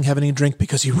imagining having a drink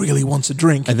because he really wants a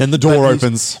drink. And then the door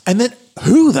opens. And then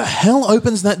who the hell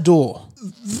opens that door?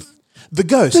 The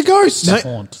ghost. The ghost.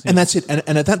 No, and that's it.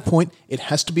 And at that point, it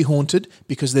has to be haunted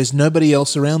because there's nobody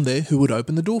else around there who would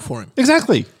open the door for him.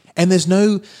 Exactly. And there's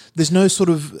no sort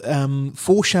of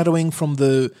foreshadowing from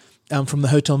the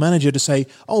hotel manager to say,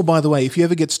 oh, by the way, if you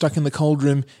ever get stuck in the cold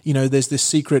room, there's this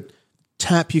secret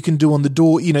tap you can do on the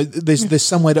door. There's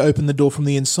some way to open the door from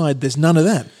the inside. There's none of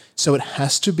that. So it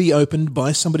has to be opened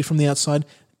by somebody from the outside.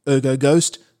 Ergo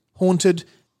ghost, haunted,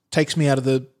 takes me out of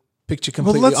the picture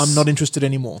completely. Well, I'm not interested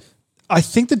anymore. I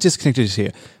think the disconnect is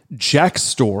here. Jack's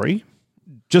story,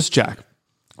 just Jack,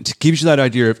 gives you that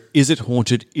idea of, is it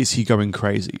haunted? Is he going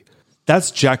crazy? That's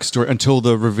Jack's story until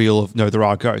the reveal of, no, there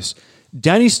are ghosts.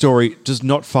 Danny's story does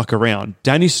not fuck around.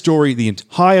 Danny's story the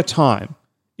entire time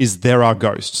is there are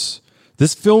ghosts.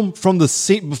 This film, from the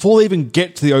scene, before they even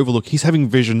get to the Overlook, he's having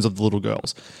visions of the little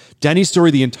girls. Danny's story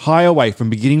the entire way,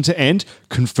 from beginning to end,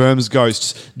 confirms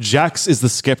ghosts. Jack's is the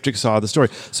skeptic side of the story.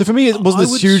 So for me, it wasn't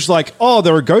this huge there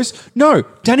are ghosts. No,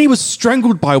 Danny was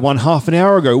strangled by one half an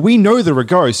hour ago. We know there are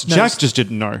ghosts. No, Jack just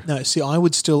didn't know. No, see, I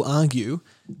would still argue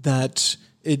that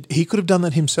he could have done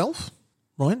that himself,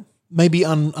 right? Maybe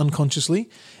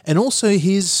unconsciously. And also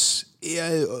his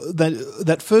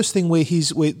that first thing where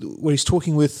he's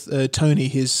talking with Tony,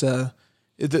 his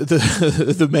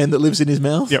the man that lives in his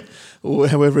mouth, or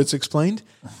however it's explained,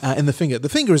 and the finger. The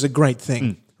finger is a great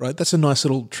thing, right? That's a nice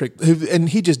little trick, and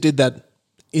he just did that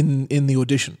in the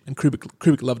audition, and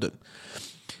Kubrick loved it.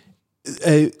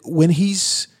 When he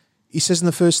says in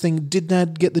the first thing, did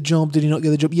Dad get the job? Did he not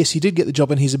get the job? Yes, he did get the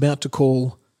job, and he's about to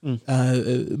call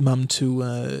Mum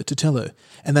to tell her,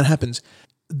 and that happens.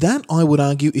 That, I would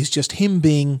argue, is just him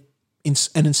being an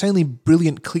insanely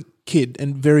brilliant kid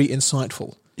and very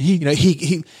insightful. He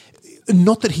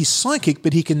not that he's psychic,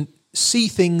 but he can see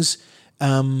things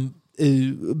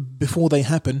before they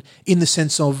happen, in the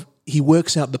sense of he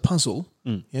works out the puzzle.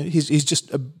 Mm. You know, he's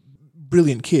just a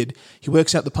brilliant kid. He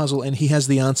works out the puzzle and he has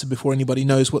the answer before anybody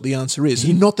knows what the answer is.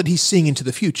 Not that he's seeing into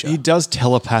the future. He does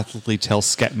telepathically tell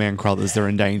Scatman Crothers they're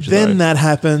in danger. Then though. that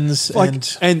happens.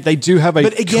 And they do have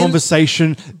a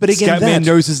conversation. But again, Scatman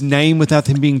knows his name without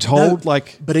him being told.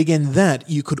 But again, that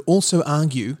you could also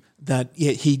argue that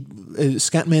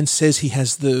Scatman says he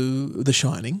has the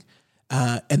Shining,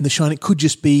 and the Shining could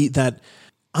just be that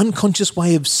unconscious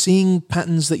way of seeing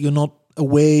patterns that you're not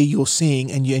aware you're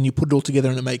seeing, and you put it all together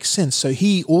and it makes sense. So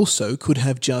he also could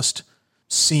have just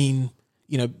seen,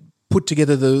 put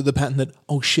together the pattern that,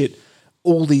 oh shit,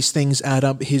 all these things add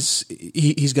up.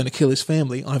 He's going to kill his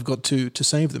family. I've got to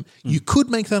save them. You could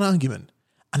make that argument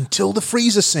until the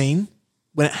freezer scene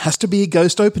when it has to be a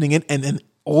ghost opening it, and then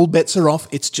all bets are off.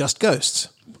 It's just ghosts.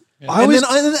 Yeah. And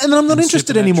then I'm not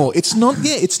interested anymore. It's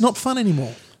not fun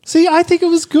anymore. See, I think it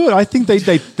was good. I think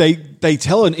they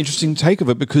tell an interesting take of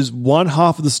it because one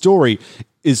half of the story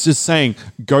is just saying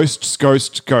ghosts,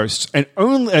 ghosts, ghosts. And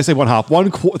only, I say one half,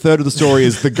 third of the story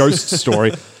is the ghost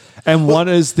story. And one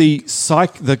is the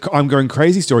I'm going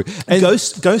crazy story. And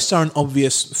ghosts are an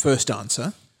obvious first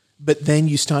answer, but then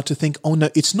you start to think, oh no,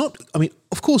 it's not. I mean,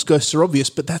 of course ghosts are obvious,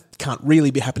 but that can't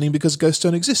really be happening because ghosts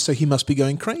don't exist, so he must be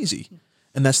going crazy.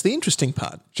 And that's the interesting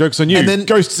part. Joke's on you. And then,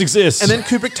 ghosts exist. And then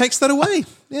Kubrick takes that away.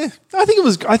 Yeah. I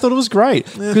thought it was great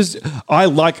because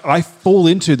I fall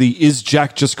into the is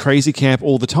Jack just crazy camp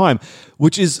all the time,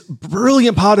 which is a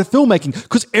brilliant part of filmmaking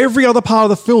because every other part of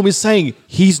the film is saying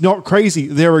he's not crazy,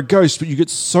 they're a ghost, but you get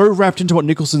so wrapped into what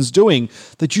Nicholson's doing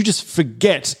that you just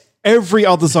forget every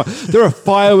other side. There are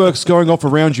fireworks going off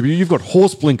around you, but you've got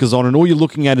horse blinkers on and all you're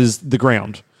looking at is the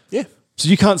ground. Yeah. So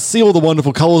you can't see all the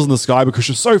wonderful colours in the sky because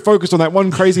you're so focused on that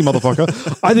one crazy motherfucker.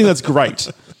 I think that's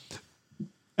great.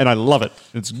 And I love it.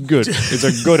 It's good. It's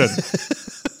a good one.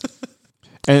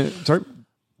 And sorry?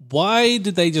 Why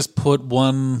did they just put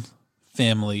one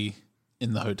family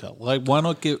in the hotel? Like, why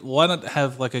not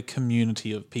have like a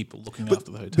community of people looking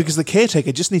after the hotel? Because the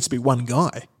caretaker just needs to be one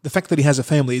guy. The fact that he has a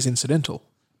family is incidental.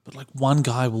 But like one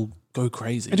guy will go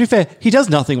crazy. And to be fair, he does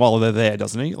nothing while they're there,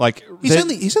 doesn't he? Like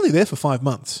he's only there for 5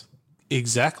 months.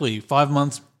 Exactly. 5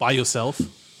 months by yourself.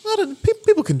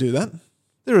 People can do that.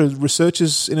 There are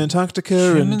researchers in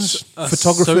Antarctica and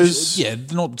photographers. They're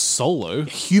not solo.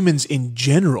 Humans in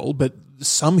general, but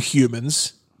some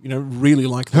humans, really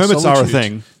like the hermits solitude. Are a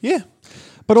thing. Yeah.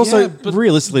 But also,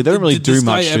 realistically, they don't really do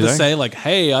much, Did this guy ever say, like,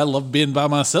 hey, I love being by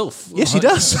myself? Yes, he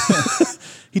does.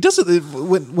 He does it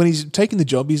when he's taking the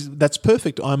job. That's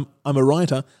perfect. I'm a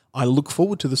writer. I look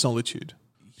forward to the solitude.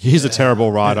 He's a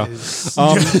terrible writer. That's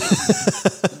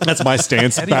my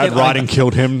stance. Bad writing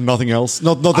killed him, nothing else.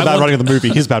 Not the bad writing of the movie,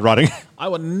 his bad writing. I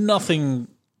want nothing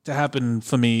to happen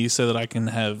for me so that I can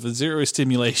have zero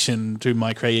stimulation to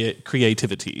my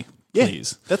creativity,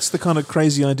 please. Yeah, that's the kind of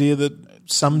crazy idea that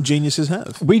some geniuses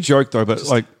have. We joke, though, but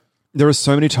there are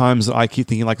so many times that I keep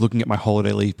thinking, like looking at my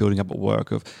holiday leave building up at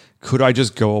work of, could I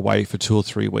just go away for 2 or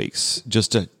 3 weeks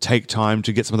just to take time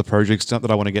to get some of the projects done that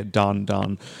I want to get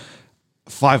done?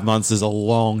 5 months is a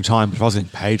long time, but if I was getting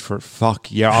paid for it,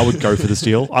 fuck yeah, I would go for this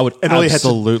deal. I would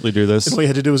absolutely do this. And all you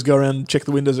had to do was go around and check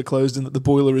the windows are closed and that the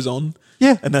boiler is on.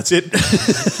 Yeah. And that's it. And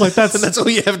that's all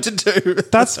you have to do.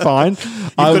 That's fine.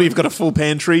 You've got a full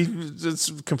pantry.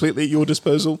 It's completely at your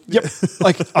disposal. Yep.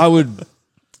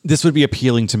 This would be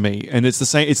appealing to me. And it's the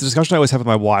same. It's a discussion I always have with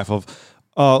my wife of,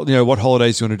 what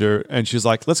holidays do you want to do? And she's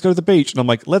like, let's go to the beach. And I'm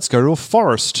like, let's go to a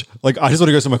forest. Like, I just want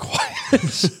to go somewhere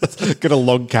quiet. Get a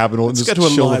log cabin and just go to a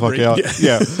chill library. the fuck out.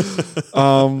 Yeah.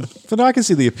 So now I can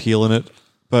see the appeal in it.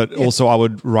 But also I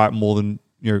would write more than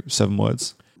 7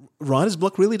 words. Writer's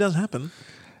block really does happen.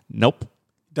 Nope.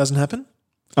 Doesn't happen?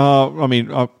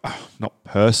 Not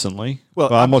personally. Well,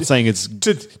 but I'm not saying it's...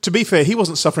 To be fair, he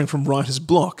wasn't suffering from writer's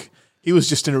block. He was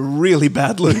just in a really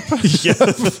bad loop.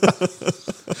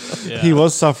 He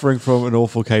was suffering from an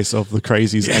awful case of the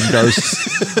crazies and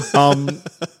ghosts.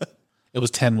 It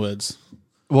was 10 words.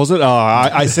 Was it?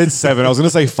 I said 7. I was going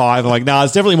to say 5. I'm like, nah,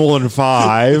 it's definitely more than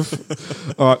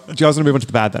 5. All right, do you guys want to move on to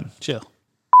the bad then? Chill.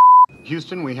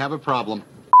 Houston, we have a problem.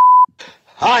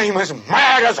 I'm as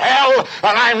mad as hell, and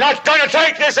I'm not going to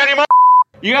take this anymore.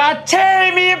 You are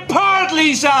tearing me apart,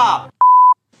 Lisa.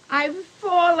 I've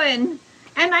fallen,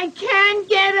 and I can't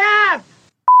get up.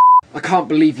 I can't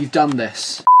believe you've done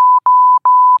this.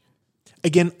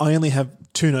 Again, I only have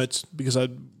 2 notes because I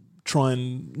try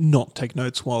and not take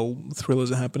notes while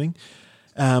thrillers are happening.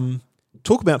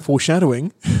 Talk about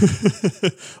foreshadowing.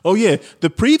 Oh yeah,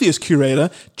 the previous curator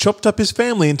chopped up his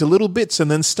family into little bits and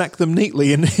then stacked them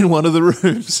neatly in one of the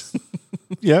rooms.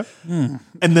 Yeah. And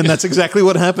then that's exactly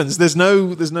what happens. There's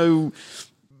no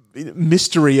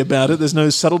mystery about it. There's no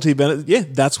subtlety about it. Yeah,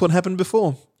 that's what happened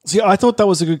before. See, I thought that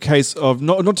was a good case of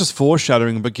not just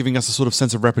foreshadowing, but giving us a sort of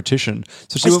sense of repetition.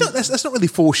 So That's not really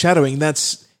foreshadowing.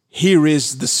 That's here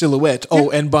is the silhouette.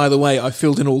 Oh, and by the way, I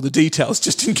filled in all the details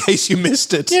just in case you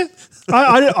missed it. Yeah.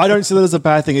 I don't see that as a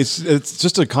bad thing. It's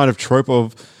just a kind of trope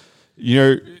of,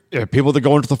 people that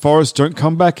go into the forest don't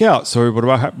come back out. So what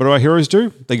do our heroes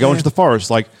do? They go into the forest.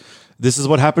 Like, this is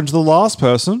what happened to the last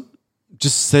person.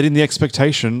 Just setting the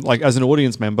expectation, like as an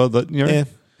audience member, that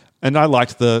And I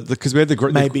liked because we had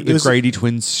the Grady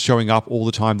twins showing up all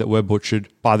the time that were butchered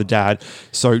by the dad.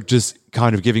 So just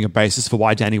kind of giving a basis for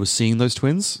why Danny was seeing those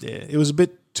twins. Yeah, it was a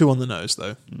bit too on the nose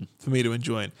though for me to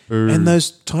enjoy it. And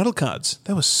those title cards,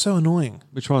 that was so annoying.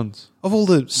 Which ones? Of all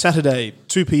the Saturday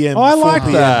 2 p.m. Oh, I 4 like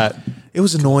p.m., that. It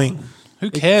was annoying. Who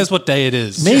cares what day it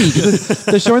is? Me.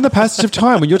 They're showing the passage of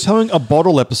time. When you're telling a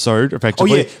bottle episode,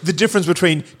 effectively. Oh, yeah. The difference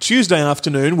between Tuesday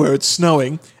afternoon, where it's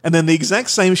snowing, and then the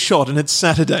exact same shot, and it's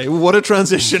Saturday. What a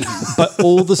transition. But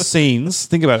all the scenes,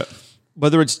 think about it,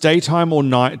 whether it's daytime or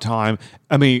nighttime,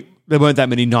 I mean, there weren't that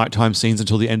many nighttime scenes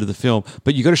until the end of the film,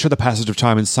 but you got to show the passage of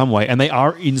time in some way, and they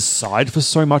are inside for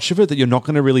so much of it that you're not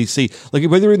going to really see. Like,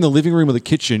 whether you're in the living room or the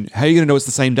kitchen, how are you going to know it's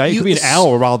the same day? It could be an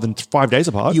hour rather than 5 days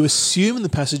apart. You assume the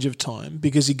passage of time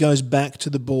because he goes back to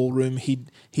the ballroom. He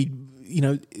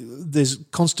there's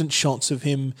constant shots of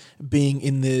him being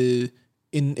in the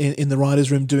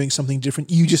writer's room doing something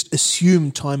different. You just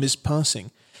assume time is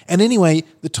passing. And anyway,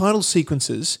 the title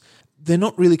sequences, they're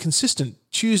not really consistent.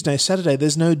 Tuesday, Saturday,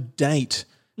 there's no date.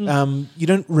 You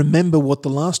don't remember what the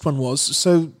last one was.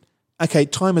 So, okay,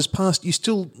 time has passed. You're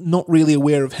still not really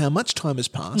aware of how much time has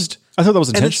passed. I thought that was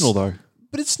intentional, though.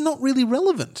 But it's not really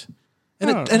relevant.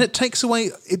 And it takes away...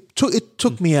 It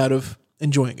took me out of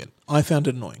enjoying it. I found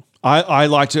it annoying. I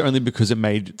liked it only because it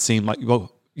made it seem like,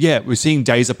 well, yeah, we're seeing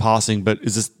days are passing, but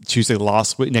is this Tuesday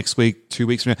last week, next week, 2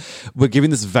 weeks from now? We're giving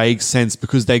this vague sense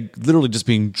because they're literally just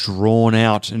being drawn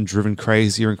out and driven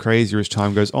crazier and crazier as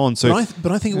time goes on. So,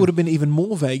 but I think it would have been even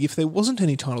more vague if there wasn't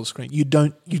any title screen. You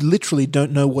literally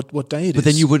don't know what day it is. But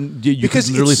then you wouldn't, you could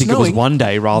literally think it was one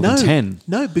day rather than 10.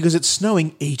 No, because it's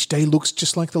snowing. Each day looks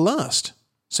just like the last.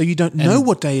 So you don't know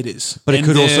what day it is. But it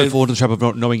could also fall into the trap of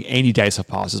not knowing any days have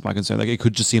passed, is my concern. Like, it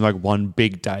could just seem like one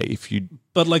big day if you...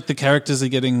 But like the characters are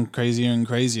getting crazier and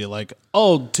crazier. Like,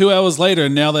 2 hours later,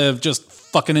 now they're just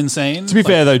fucking insane. To be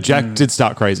fair, though, Jack did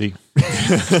start crazy.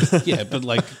 Yeah, but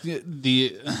like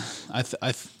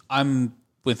I'm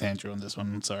with Andrew on this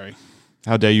one. I'm sorry.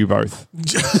 How dare you both?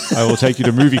 I will take you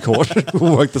to movie court.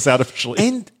 We'll work this out officially.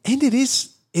 And it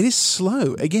is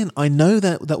slow. Again, I know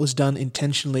that was done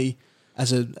intentionally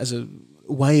as a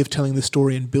way of telling the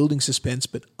story and building suspense,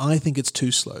 but I think it's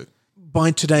too slow.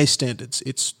 By today's standards,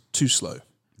 it's too slow.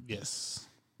 Yes.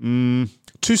 Too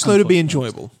slow to be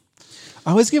enjoyable.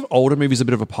 I always give older movies a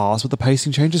bit of a pass with the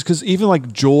pacing changes because even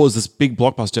like Jaws, this big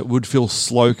blockbuster, would feel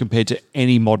slow compared to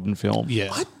any modern film.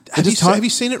 Yeah. Have you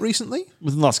seen it recently?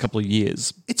 Within the last couple of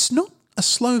years. It's not a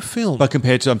slow film. But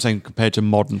compared to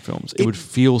modern films, it would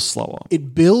feel slower.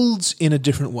 It builds in a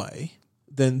different way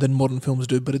than modern films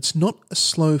do, but it's not a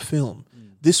slow film.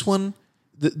 This one,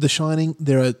 The Shining,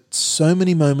 there are so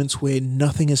many moments where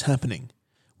nothing is happening,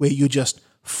 where you're just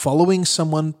following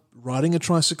someone riding a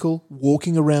tricycle,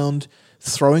 walking around,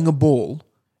 throwing a ball,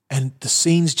 and the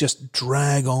scenes just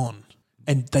drag on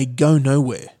and they go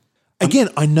nowhere. Again,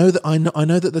 I know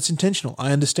that that's intentional.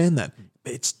 I understand that.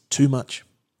 But it's too much.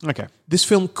 Okay. This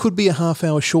film could be a half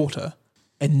hour shorter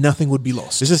and nothing would be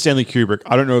lost. This is Stanley Kubrick.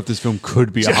 I don't know if this film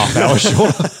could be a half hour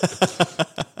shorter.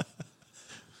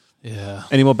 Yeah.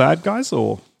 Any more bad guys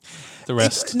or the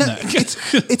rest?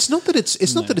 It's not that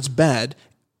it's bad.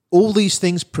 All these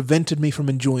things prevented me from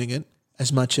enjoying it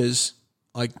as much as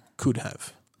I could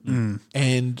have,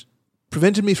 and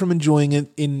prevented me from enjoying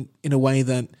it in a way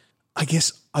that I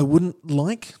guess I wouldn't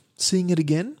like seeing it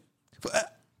again.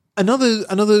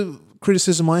 Another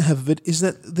criticism I have of it is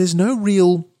that there's no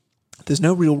real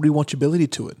rewatchability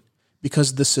to it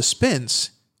because the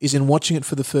suspense is in watching it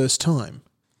for the first time.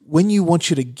 When you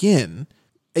watch it again,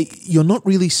 you're not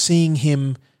really seeing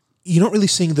him. You're not really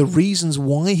seeing the reasons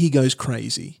why he goes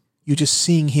crazy. You're just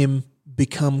seeing him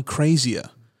become crazier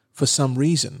for some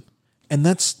reason. And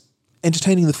that's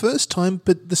entertaining the first time,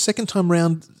 but the second time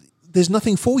round, there's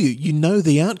nothing for you. You know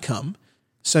the outcome.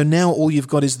 So now all you've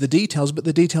got is the details, but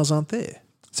the details aren't there.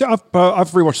 So I've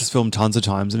rewatched this film tons of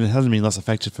times and it hasn't been less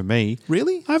effective for me.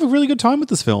 Really? I have a really good time with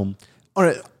this film. All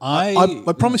right,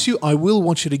 I promise you I will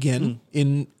watch it again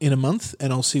in a month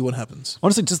and I'll see what happens.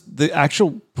 Honestly, just the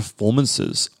actual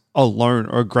performances alone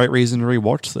are a great reason to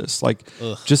rewatch this. Like,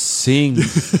 just seeing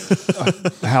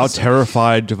how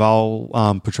terrified Duvall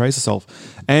portrays herself.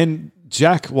 And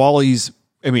Jack, while he's...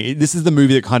 I mean, this is the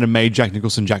movie that kind of made Jack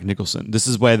Nicholson Jack Nicholson. This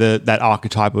is where that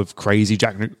archetype of crazy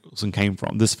Jack Nicholson came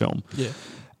from, this film. Yeah.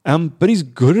 But he's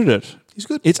good at it. He's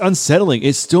good. It's unsettling.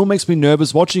 It still makes me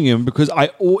nervous watching him because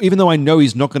even though I know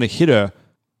he's not going to hit her,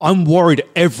 I'm worried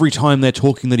every time they're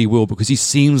talking that he will because he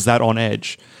seems that on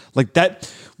edge. Like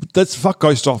that, let's fuck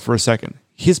Ghost off for a second.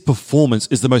 His performance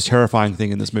is the most terrifying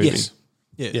thing in this movie. Yes.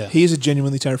 Yeah. He is a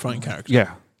genuinely terrifying character.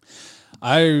 Yeah.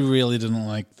 I really didn't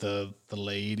like the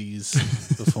lady's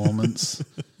performance.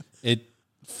 It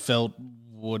felt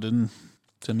wooden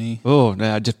to me. Oh,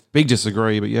 no, just big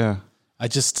disagree, but yeah. I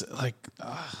just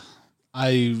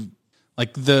and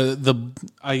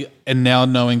now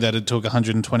knowing that it took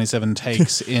 127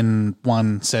 takes in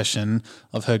one session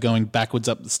of her going backwards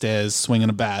up the stairs, swinging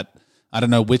a bat. I don't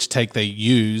know which take they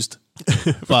used,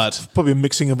 but probably a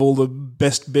mixing of all the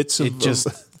best bits of it. Just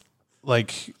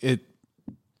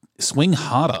swing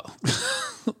harder.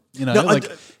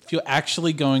 If you're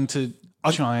actually going to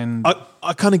try and...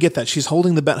 I kind of get that. She's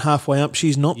holding the bat halfway up.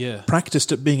 She's not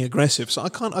practiced at being aggressive. So I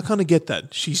kind of get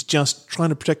that. She's just trying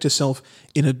to protect herself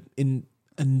in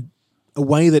a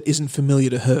way that isn't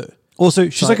familiar to her. Also,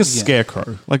 she's like a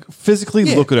scarecrow. Like, physically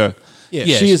look at her. Yeah,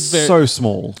 she is so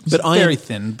small. But very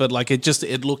thin, but like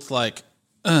it looked like...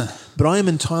 But I am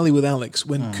entirely with Alex.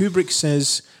 When Kubrick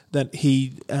says that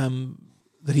he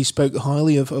spoke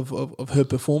highly of her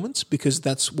performance because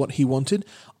that's what he wanted,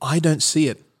 I don't see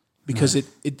it because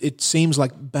it seems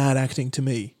like bad acting to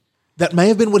me. That may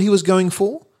have been what he was going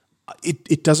for.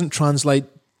 It doesn't translate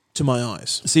to my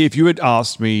eyes. See, if you had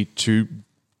asked me to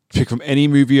pick from any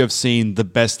movie I've seen the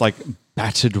best like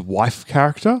battered wife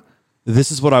character,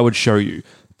 this is what I would show you.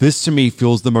 This to me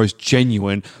feels the most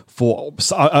genuine for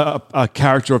a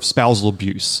character of spousal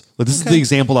abuse. Like, this is the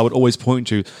example I would always point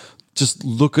to. Just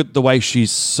look at the way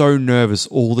she's so nervous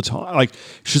all the time. Like,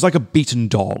 she's like a beaten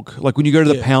dog. Like when you go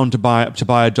to the pound to buy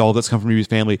a dog that's come from your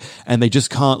family and they just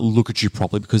can't look at you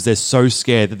properly because they're so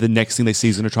scared that the next thing they see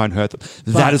is going to try and hurt them.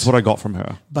 That is what I got from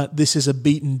her. But this is a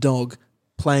beaten dog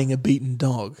playing a beaten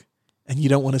dog. And you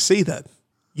don't want to see that.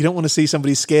 You don't want to see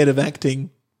somebody scared of acting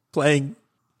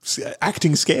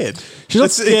scared. She's not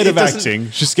scared of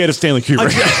acting. She's scared of Stanley Kubrick.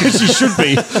 She should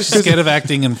be. She's scared of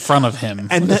acting in front of him.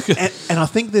 And I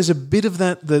think there's a bit of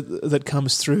that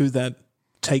comes through that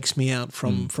takes me out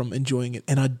from enjoying it.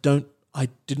 And I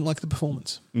didn't like the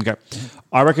performance. Okay.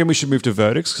 I reckon we should move to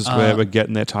verdicts because we're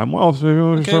getting their time. Well,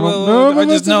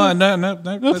 please don't.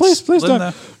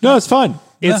 No, it's fine.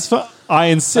 It's fine. I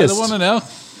insist. I don't want to know.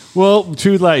 Well,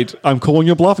 too late. I'm calling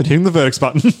your bluff and hitting the verdicts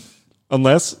button.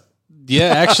 Unless...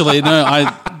 Yeah, actually,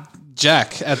 no.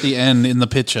 Jack at the end in the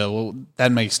picture. Well,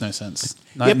 that makes no sense.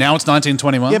 Now it's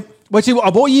 1921. Yep. Wait, see,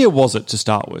 what year was it to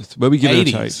start with? Where we give it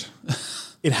a taste?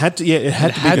 It had to. Yeah, it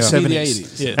had to be the 70s. The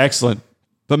 80s. Yeah. Excellent.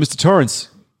 But Mr. Torrance,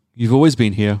 you've always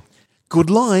been here. Good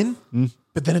line,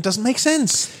 but then it doesn't make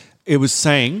sense. It was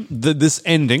saying that this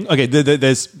ending. Okay,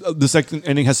 there's the second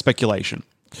ending has speculation,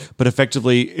 but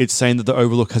effectively it's saying that the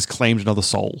Overlook has claimed another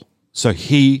soul. So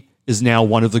he is now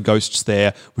one of the ghosts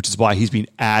there, which is why he's been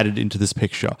added into this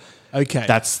picture. Okay,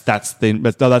 that's one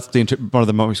of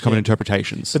the most common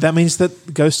interpretations. But that means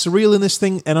that ghosts are real in this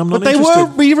thing, and I'm not. But they interested.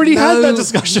 were. We already had that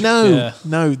discussion.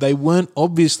 No, they weren't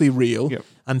obviously real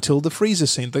until the freezer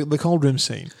scene, the cold room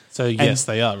scene. So yes,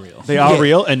 they are real. They are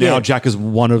real, and now Jack is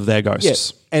one of their ghosts.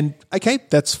 Yes, and okay,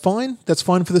 that's fine. That's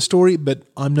fine for the story, but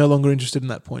I'm no longer interested in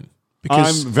that point.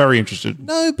 Because I'm very interested.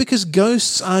 No, because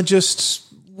ghosts are just.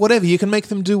 Whatever, you can make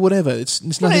them do whatever. It's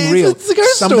nothing real. It's a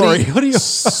ghost story. What are you?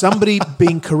 Somebody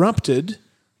being corrupted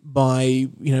by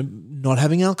not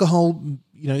having alcohol.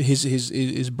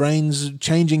 His brain's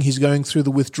changing. He's going through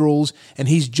the withdrawals, and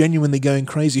he's genuinely going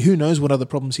crazy. Who knows what other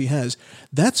problems he has?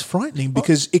 That's frightening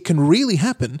because it can really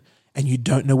happen, and you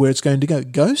don't know where it's going to go.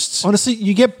 Ghosts? Honestly,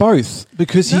 you get both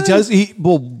because he does.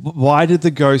 Why did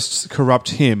the ghosts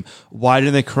corrupt him? Why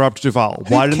didn't they corrupt Duvall?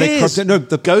 Why didn't they corrupt? No,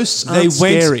 the ghosts aren't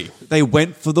scary. They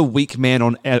went for the weak man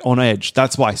on edge.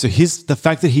 That's why. So the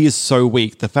fact that he is so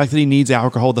weak, the fact that he needs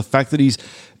alcohol, the fact that he's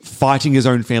fighting his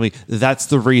own family, that's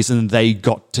the reason they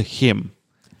got to him.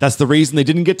 That's the reason they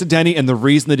didn't get to Danny, and the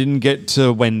reason they didn't get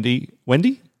to Wendy.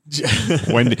 Wendy?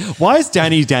 Why is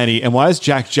Danny Danny and why is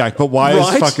Jack Jack, but why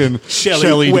is fucking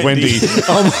Shelley Wendy?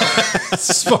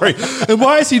 Sorry. And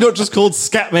why is he not just called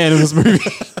Scatman in this movie?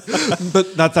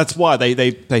 But that's why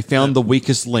they found the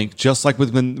weakest link. Just like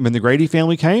when the Grady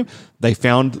family came, they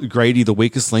found Grady the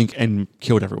weakest link and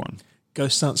killed everyone.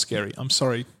 Ghosts aren't scary. I'm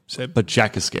sorry, Seb. But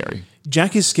Jack is scary.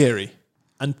 Jack is scary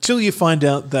until you find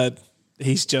out that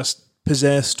he's just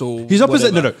possessed or He's not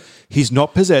possessed. whatever. No. He's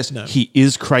not possessed. No. He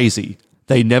is crazy.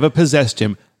 They never possessed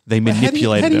him. They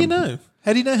manipulated him. How do you know?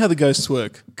 How do you know how the ghosts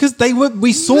work? Because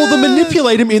we saw them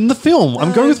manipulate him in the film.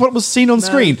 I'm going with what was seen on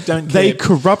screen. They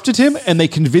corrupted him and they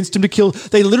convinced him to kill.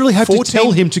 They literally have to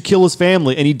tell him to kill his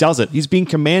family, and he does it. He's being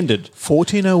commanded.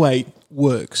 1408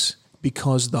 works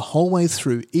because the whole way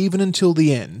through, even until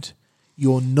the end,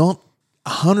 you're not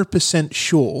 100%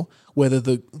 sure whether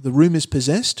the room is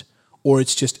possessed or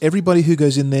it's just everybody who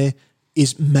goes in there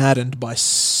is maddened by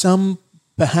some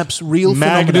perhaps real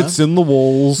Magnets phenomena. in the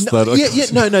walls.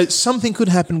 No. Something could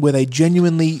happen where they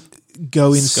genuinely go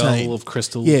insane. Skull of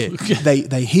crystal. Yeah,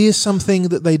 they hear something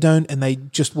that they don't, and they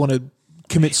just want to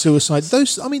commit suicide.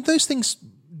 Those things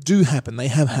do happen. They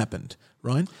have happened,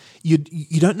 right? You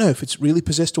don't know if it's really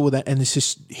possessed or that, and it's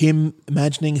just him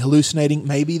imagining, hallucinating.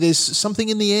 Maybe there's something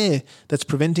in the air that's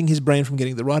preventing his brain from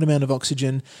getting the right amount of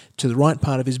oxygen to the right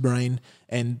part of his brain,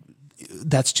 and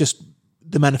that's just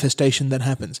the manifestation that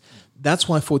happens. That's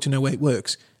why 1408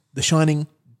 works. The Shining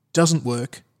doesn't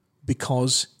work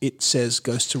because it says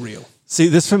ghosts are real. See,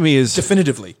 this for me is...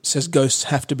 Definitively says ghosts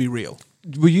have to be real.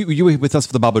 Were you with us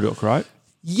for the Babadook, right?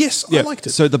 Yes, I liked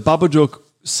it. So the Babadook,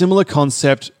 similar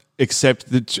concept, except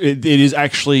that it is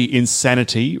actually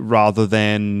insanity rather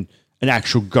than an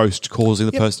actual ghost causing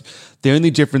the person. The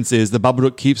only difference is the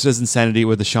Babadook keeps it as insanity,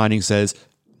 where The Shining says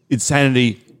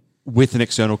insanity with an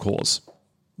external cause.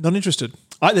 Not interested.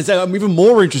 I'm even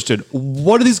more interested.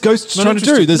 What are these ghosts trying to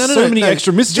do? There's so many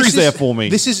extra mysteries there for me.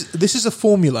 This is a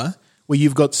formula where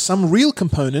you've got some real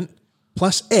component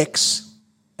plus X,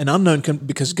 an unknown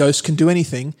because ghosts can do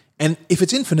anything, and if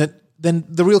it's infinite, then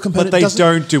the real component But they doesn't.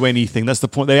 don't do anything. That's the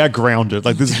point. They are grounded.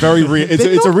 Like this very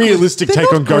it's a realistic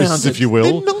take on ghosts, if you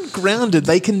will. They're not grounded.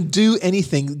 They can do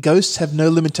anything. Ghosts have no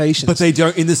limitations. But they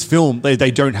don't in this film. They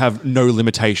don't have no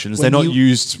limitations. They're not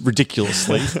used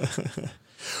ridiculously.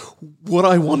 What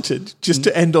I wanted, just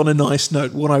to end on a nice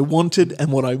note, what I wanted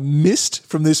and what I missed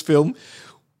from this film,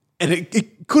 and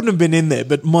it couldn't have been in there,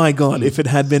 but my God, if it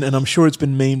had been, and I'm sure it's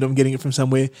been memed, I'm getting it from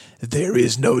somewhere, there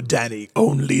is no Danny,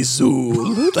 only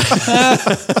Zool.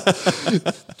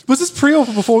 Was this pre or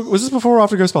before? Was this before or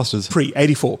after Ghostbusters? Pre,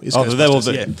 84 is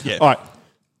Ghostbusters. Yeah. All right.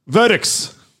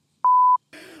 Verdicts.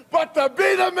 But to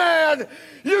be the man,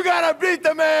 you gotta beat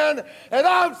the man, and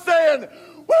I'm saying,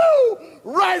 woo,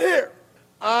 right here.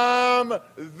 I'm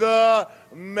the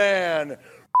man.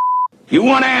 You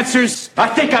want answers? I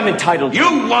think I'm entitled. You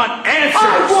want answers?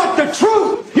 I want the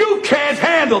truth. You can't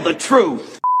handle the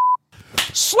truth.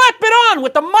 Slap it on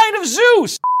with the might of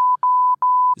Zeus.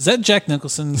 Is that Jack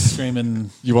Nicholson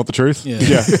screaming? You want the truth? Yeah.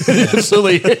 It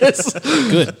absolutely is.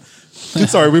 Good.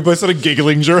 Sorry, we both started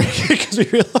giggling during it because we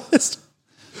realized.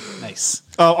 Nice.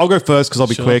 I'll go first because I'll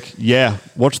be Sure. quick. Yeah,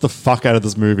 watch the fuck out of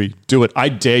this movie. Do it. I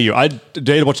dare you. I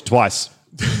dare you to watch it twice.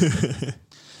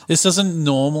 This doesn't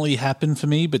normally happen for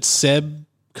me, but Seb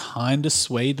kind of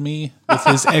swayed me with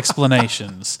his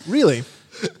explanations. Really?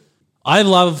 I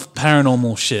love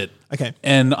paranormal shit. Okay.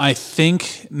 And I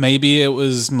think maybe it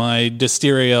was my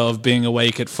hysteria of being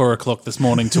awake at 4 o'clock this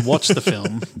morning to watch the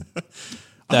film.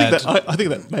 I think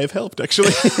that may have helped,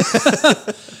 actually.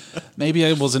 Maybe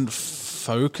I wasn't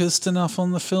focused enough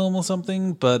on the film or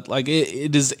something, but like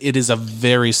it is a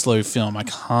very slow film. I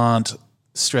can't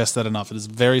stress that enough. It is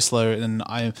very slow, and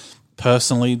I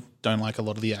personally don't like a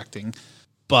lot of the acting.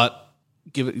 But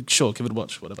give it a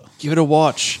watch, whatever. Give it a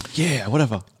watch. Yeah,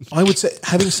 whatever. I would say,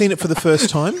 having seen it for the first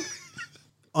time,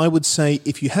 I would say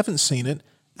if you haven't seen it,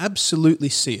 absolutely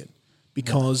see it,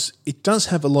 because it does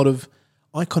have a lot of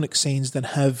iconic scenes that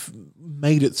have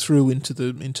made it through into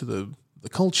the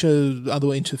culture,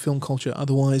 into film culture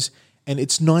otherwise, and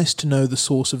it's nice to know the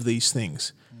source of these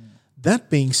things. That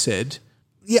being said,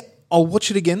 yeah, I'll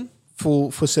watch it again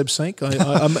for Seb's sake.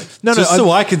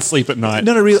 I can sleep at night.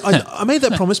 No, really. I made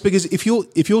that promise because if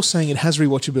you're saying it has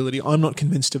rewatchability, I'm not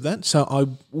convinced of that. So I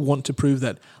want to prove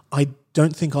that. I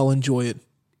don't think I'll enjoy it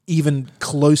even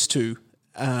close to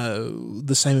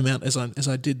the same amount as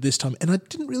I did this time, and I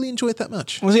didn't really enjoy it that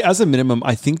much. Honestly, as a minimum,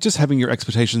 I think just having your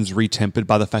expectations retempered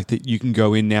by the fact that you can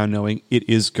go in now knowing it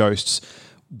is ghosts.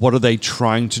 What are they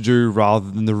trying to do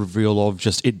rather than the reveal of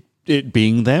just it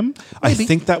being them? Maybe. I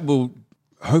think that will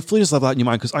hopefully just level out in your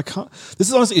mind, because I can't. This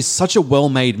is honestly such a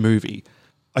well-made movie.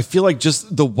 I feel like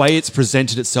just the way it's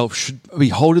presented itself should be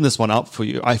holding this one up for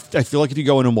you. I feel like if you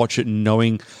go in and watch it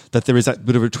knowing that there is that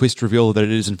bit of a twist reveal that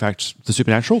it is in fact the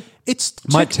supernatural,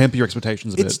 might temper your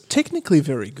expectations a bit. It's technically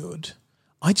very good.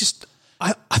 I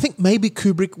think maybe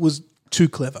Kubrick was too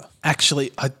clever.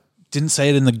 Actually, I didn't say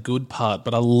it in the good part,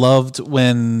 but I loved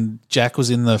when Jack was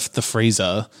in the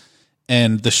freezer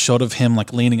and the shot of him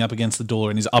like leaning up against the door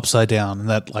and he's upside down, and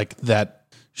that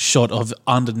shot of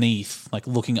underneath, like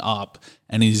looking up,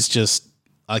 and he's just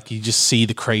like, you just see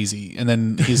the crazy, and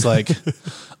then he's like,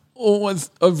 "Oh,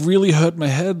 I've really hurt my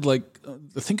head. Like,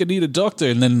 I think I need a doctor."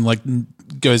 And then like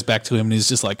goes back to him, and he's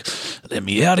just like, "Let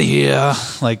me out of here."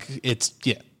 Like, it's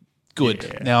good.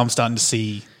 Yeah. Now I'm starting to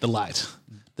see the light,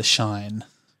 the shine.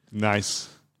 Nice.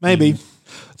 Maybe.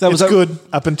 It's good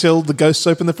up until the ghosts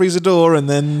open the freezer door, and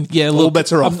then all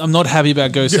bets are off. I'm not happy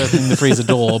about ghosts opening the freezer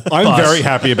door. I'm very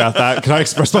happy about that. Can I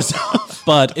express myself?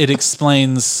 But it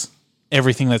explains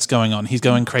everything that's going on. He's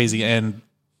going crazy, and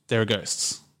there are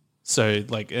ghosts. So,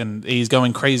 like, and he's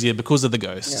going crazier because of the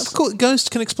ghosts. Yeah, of course, ghosts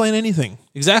can explain anything.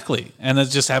 Exactly. And it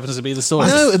just happens to be the story.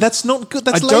 No, that's not good.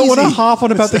 That's lazy. I don't want to harp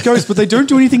on about the ghosts, but they don't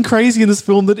do anything crazy in this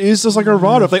film that is just like a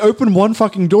write-off. They open one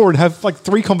fucking door and have like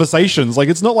 3 conversations. Like,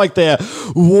 it's not like they're,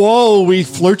 whoa, we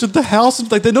floated the house.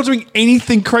 Like, they're not doing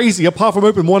anything crazy apart from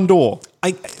open one door.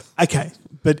 Okay,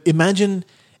 but imagine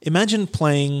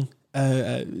playing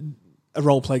a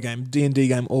role-play game, D&D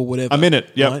game or whatever. I'm in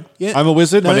it, yep. Right? Yeah. I'm a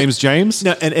wizard, my name's James.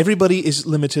 No, and everybody is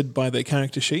limited by their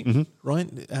character sheet, right?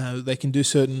 They can do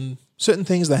certain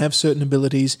things, they have certain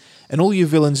abilities, and all your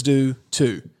villains do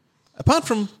too. Apart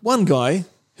from one guy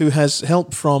who has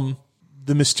help from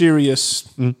the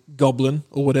mysterious goblin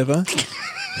or whatever,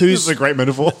 This is a great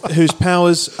metaphor. whose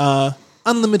powers are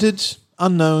unlimited,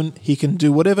 unknown. He can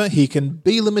do whatever. He can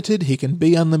be limited, he can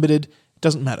be unlimited. It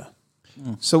doesn't matter.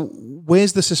 So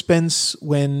where's the suspense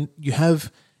when you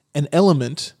have an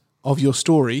element of your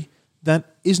story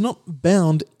that is not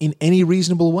bound in any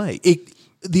reasonable way?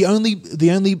 The only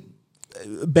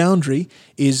boundary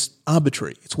is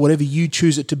arbitrary. It's whatever you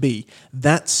choose it to be.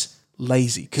 That's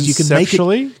lazy because you can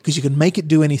make it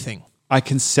do anything. I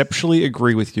conceptually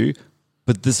agree with you,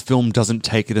 but this film doesn't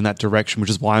take it in that direction,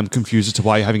 which is why I'm confused as to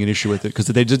why you're having an issue with it. Because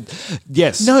they did,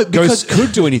 ghosts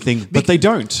could do anything, but they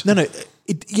don't. No.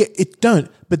 It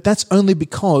don't. But that's only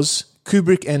because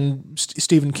Kubrick and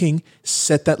Stephen King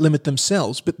set that limit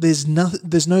themselves. But there's no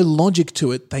logic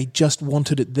to it. They just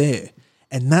wanted it there,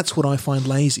 and that's what I find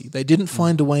lazy. They didn't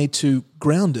find a way to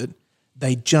ground it.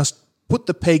 They just put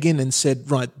the peg in and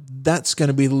said, right, that's going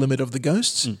to be the limit of the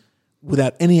ghosts,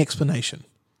 without any explanation.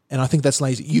 And I think that's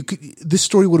lazy. This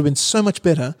story would have been so much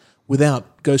better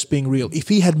without ghosts being real. If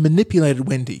he had manipulated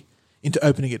Wendy into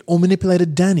opening it, or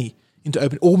manipulated Danny into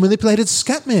opening, or manipulated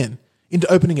Scatman into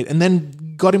opening it, and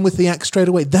then got him with the axe straight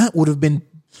away, that would have been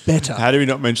better. How do we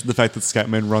not mention the fact that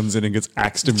Scatman runs in and gets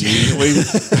axed immediately?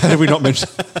 How did we not mention?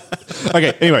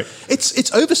 Okay, anyway,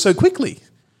 it's over so quickly.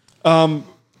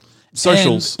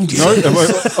 Socials. Are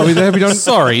we there? Have we done?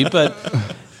 Sorry, but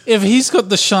if he's got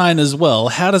the shine as well,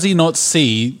 how does he not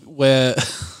see where?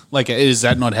 Like, is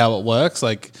that not how it works?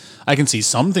 Like, I can see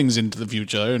some things into the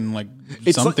future, and like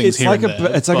some things here and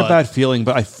there. It's like a bad feeling,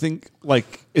 but I think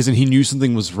isn't he knew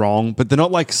something was wrong, but they're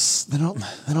not like they're not.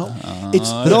 They're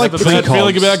not like a bad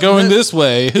feeling about going this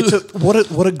way.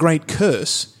 What a great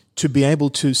curse to be able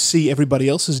to see everybody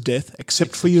else's death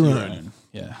except for your own.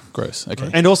 Yeah, gross. Okay,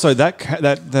 and also that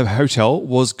the hotel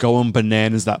was going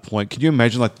bananas at that point. Can you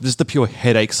imagine just the pure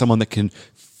headache? Someone that can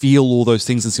feel all those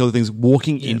things and see all the things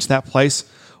walking into that place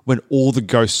when all the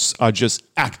ghosts are just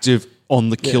active on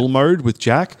the kill mode with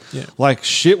Jack. Yeah. Like,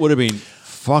 shit would have been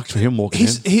fucked for him walking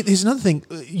in. Here's another thing.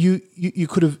 You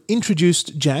could have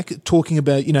introduced Jack talking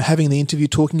about, having the interview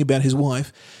talking about his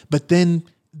wife, but then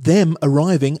them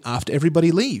arriving after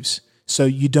everybody leaves. So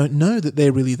you don't know that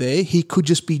they're really there. He could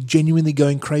just be genuinely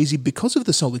going crazy because of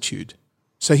the solitude.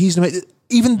 So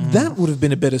that would have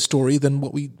been a better story than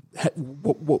what we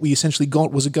essentially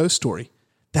got was a ghost story.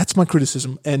 That's my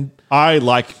criticism. And I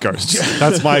like ghosts.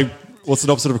 That's my, what's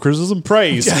the opposite of a criticism?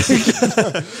 Praise.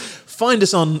 Find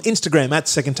us on Instagram at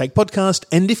Second Take Podcast.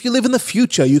 And if you live in the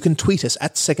future, you can tweet us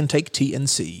at Second Take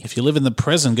TNC. If you live in the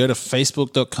present, go to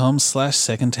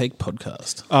facebook.com/Second Take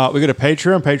Podcast. We go to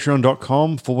Patreon,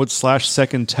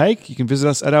 patreon.com/Second Take. You can visit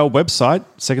us at our website,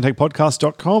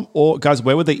 secondtakepodcast.com. Or, guys,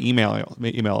 where would they email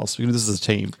us? This is a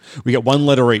team. We get one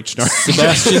letter each. No.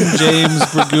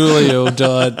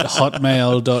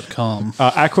 SebastianJamesBragulio.hotmail.com.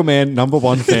 Aquaman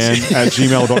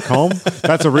 #1fan@gmail.com.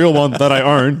 That's a real one that I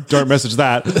own. Don't message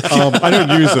that. I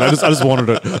don't use it. I just wanted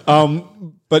it.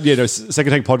 But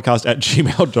Second Take Podcast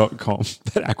 @gmail.com.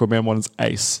 That Aquaman one is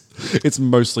ace. It's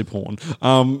mostly porn.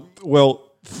 Well,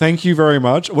 thank you very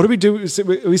much. What do we do?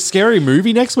 Are we Scary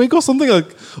Movie next week or something? Or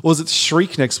is it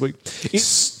Shriek next week?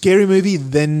 Scary Movie,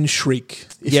 then Shriek,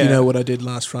 if you know what I did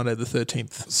last Friday the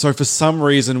 13th. So for some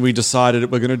reason, we decided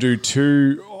we're going to do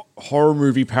 2 horror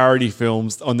movie parody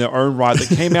films on their own right that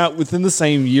came out within the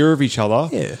same year of each other.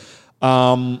 Yeah.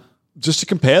 just to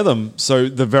compare them. So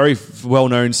the very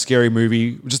well-known Scary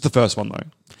Movie, just the first one though,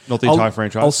 not the entire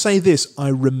franchise. I'll say this. I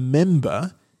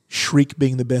remember Shriek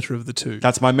being the better of the two.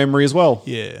 That's my memory as well.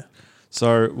 Yeah.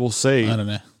 So we'll see. I don't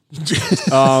know.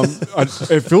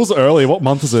 It feels early. What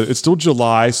month is it? It's still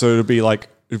July, so it'll be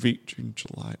June,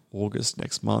 July, August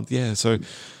next month. Yeah, so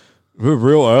we're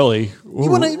real early. You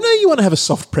want to have a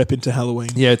soft prep into Halloween.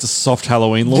 Yeah, it's a soft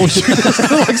Halloween launch.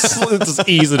 Just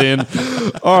ease it in.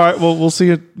 All right. Well, we'll see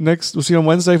you next. We'll see you on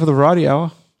Wednesday for the Variety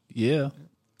Hour. Yeah.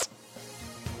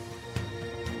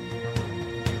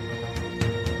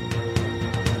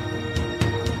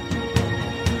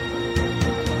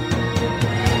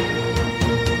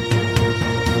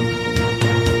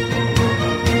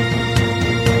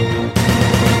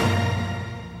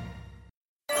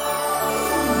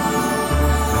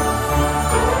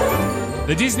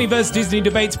 The Disney vs. Disney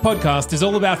Debates podcast is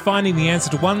all about finding the answer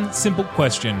to one simple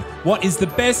question. What is the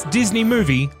best Disney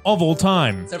movie of all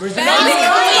time?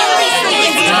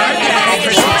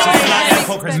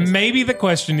 Maybe the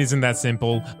question isn't that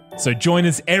simple. So join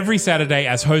us every Saturday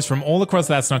as hosts from all across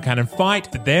That's Not Canon fight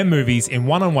for their movies in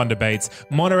one-on-one debates,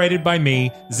 moderated by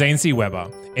me, Zane C. Weber,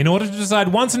 in order to decide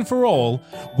once and for all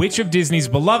which of Disney's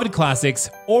beloved classics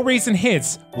or recent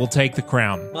hits will take the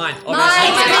crown. Mine.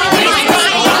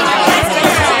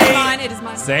 It is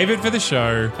mine. Save it for the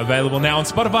show. Available now on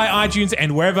Spotify, iTunes,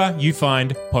 and wherever you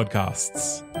find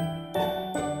podcasts.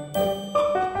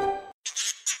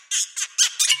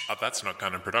 That's Not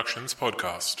Canon Productions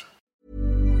podcast.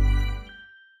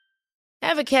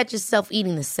 Ever catch yourself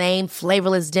eating the same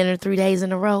flavorless dinner 3 days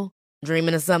in a row?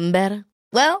 Dreaming of something better?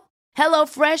 Well,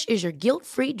 HelloFresh is your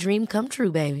guilt-free dream come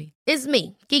true, baby. It's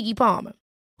me, Keke Palmer.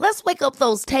 Let's wake up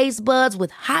those taste buds with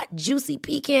hot, juicy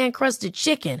pecan-crusted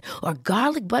chicken or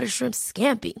garlic butter shrimp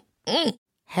scampi.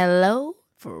 Hello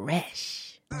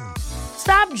Fresh.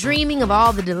 Stop dreaming of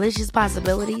all the delicious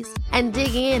possibilities and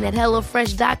dig in at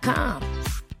HelloFresh.com.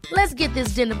 Let's get this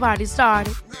dinner party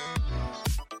started.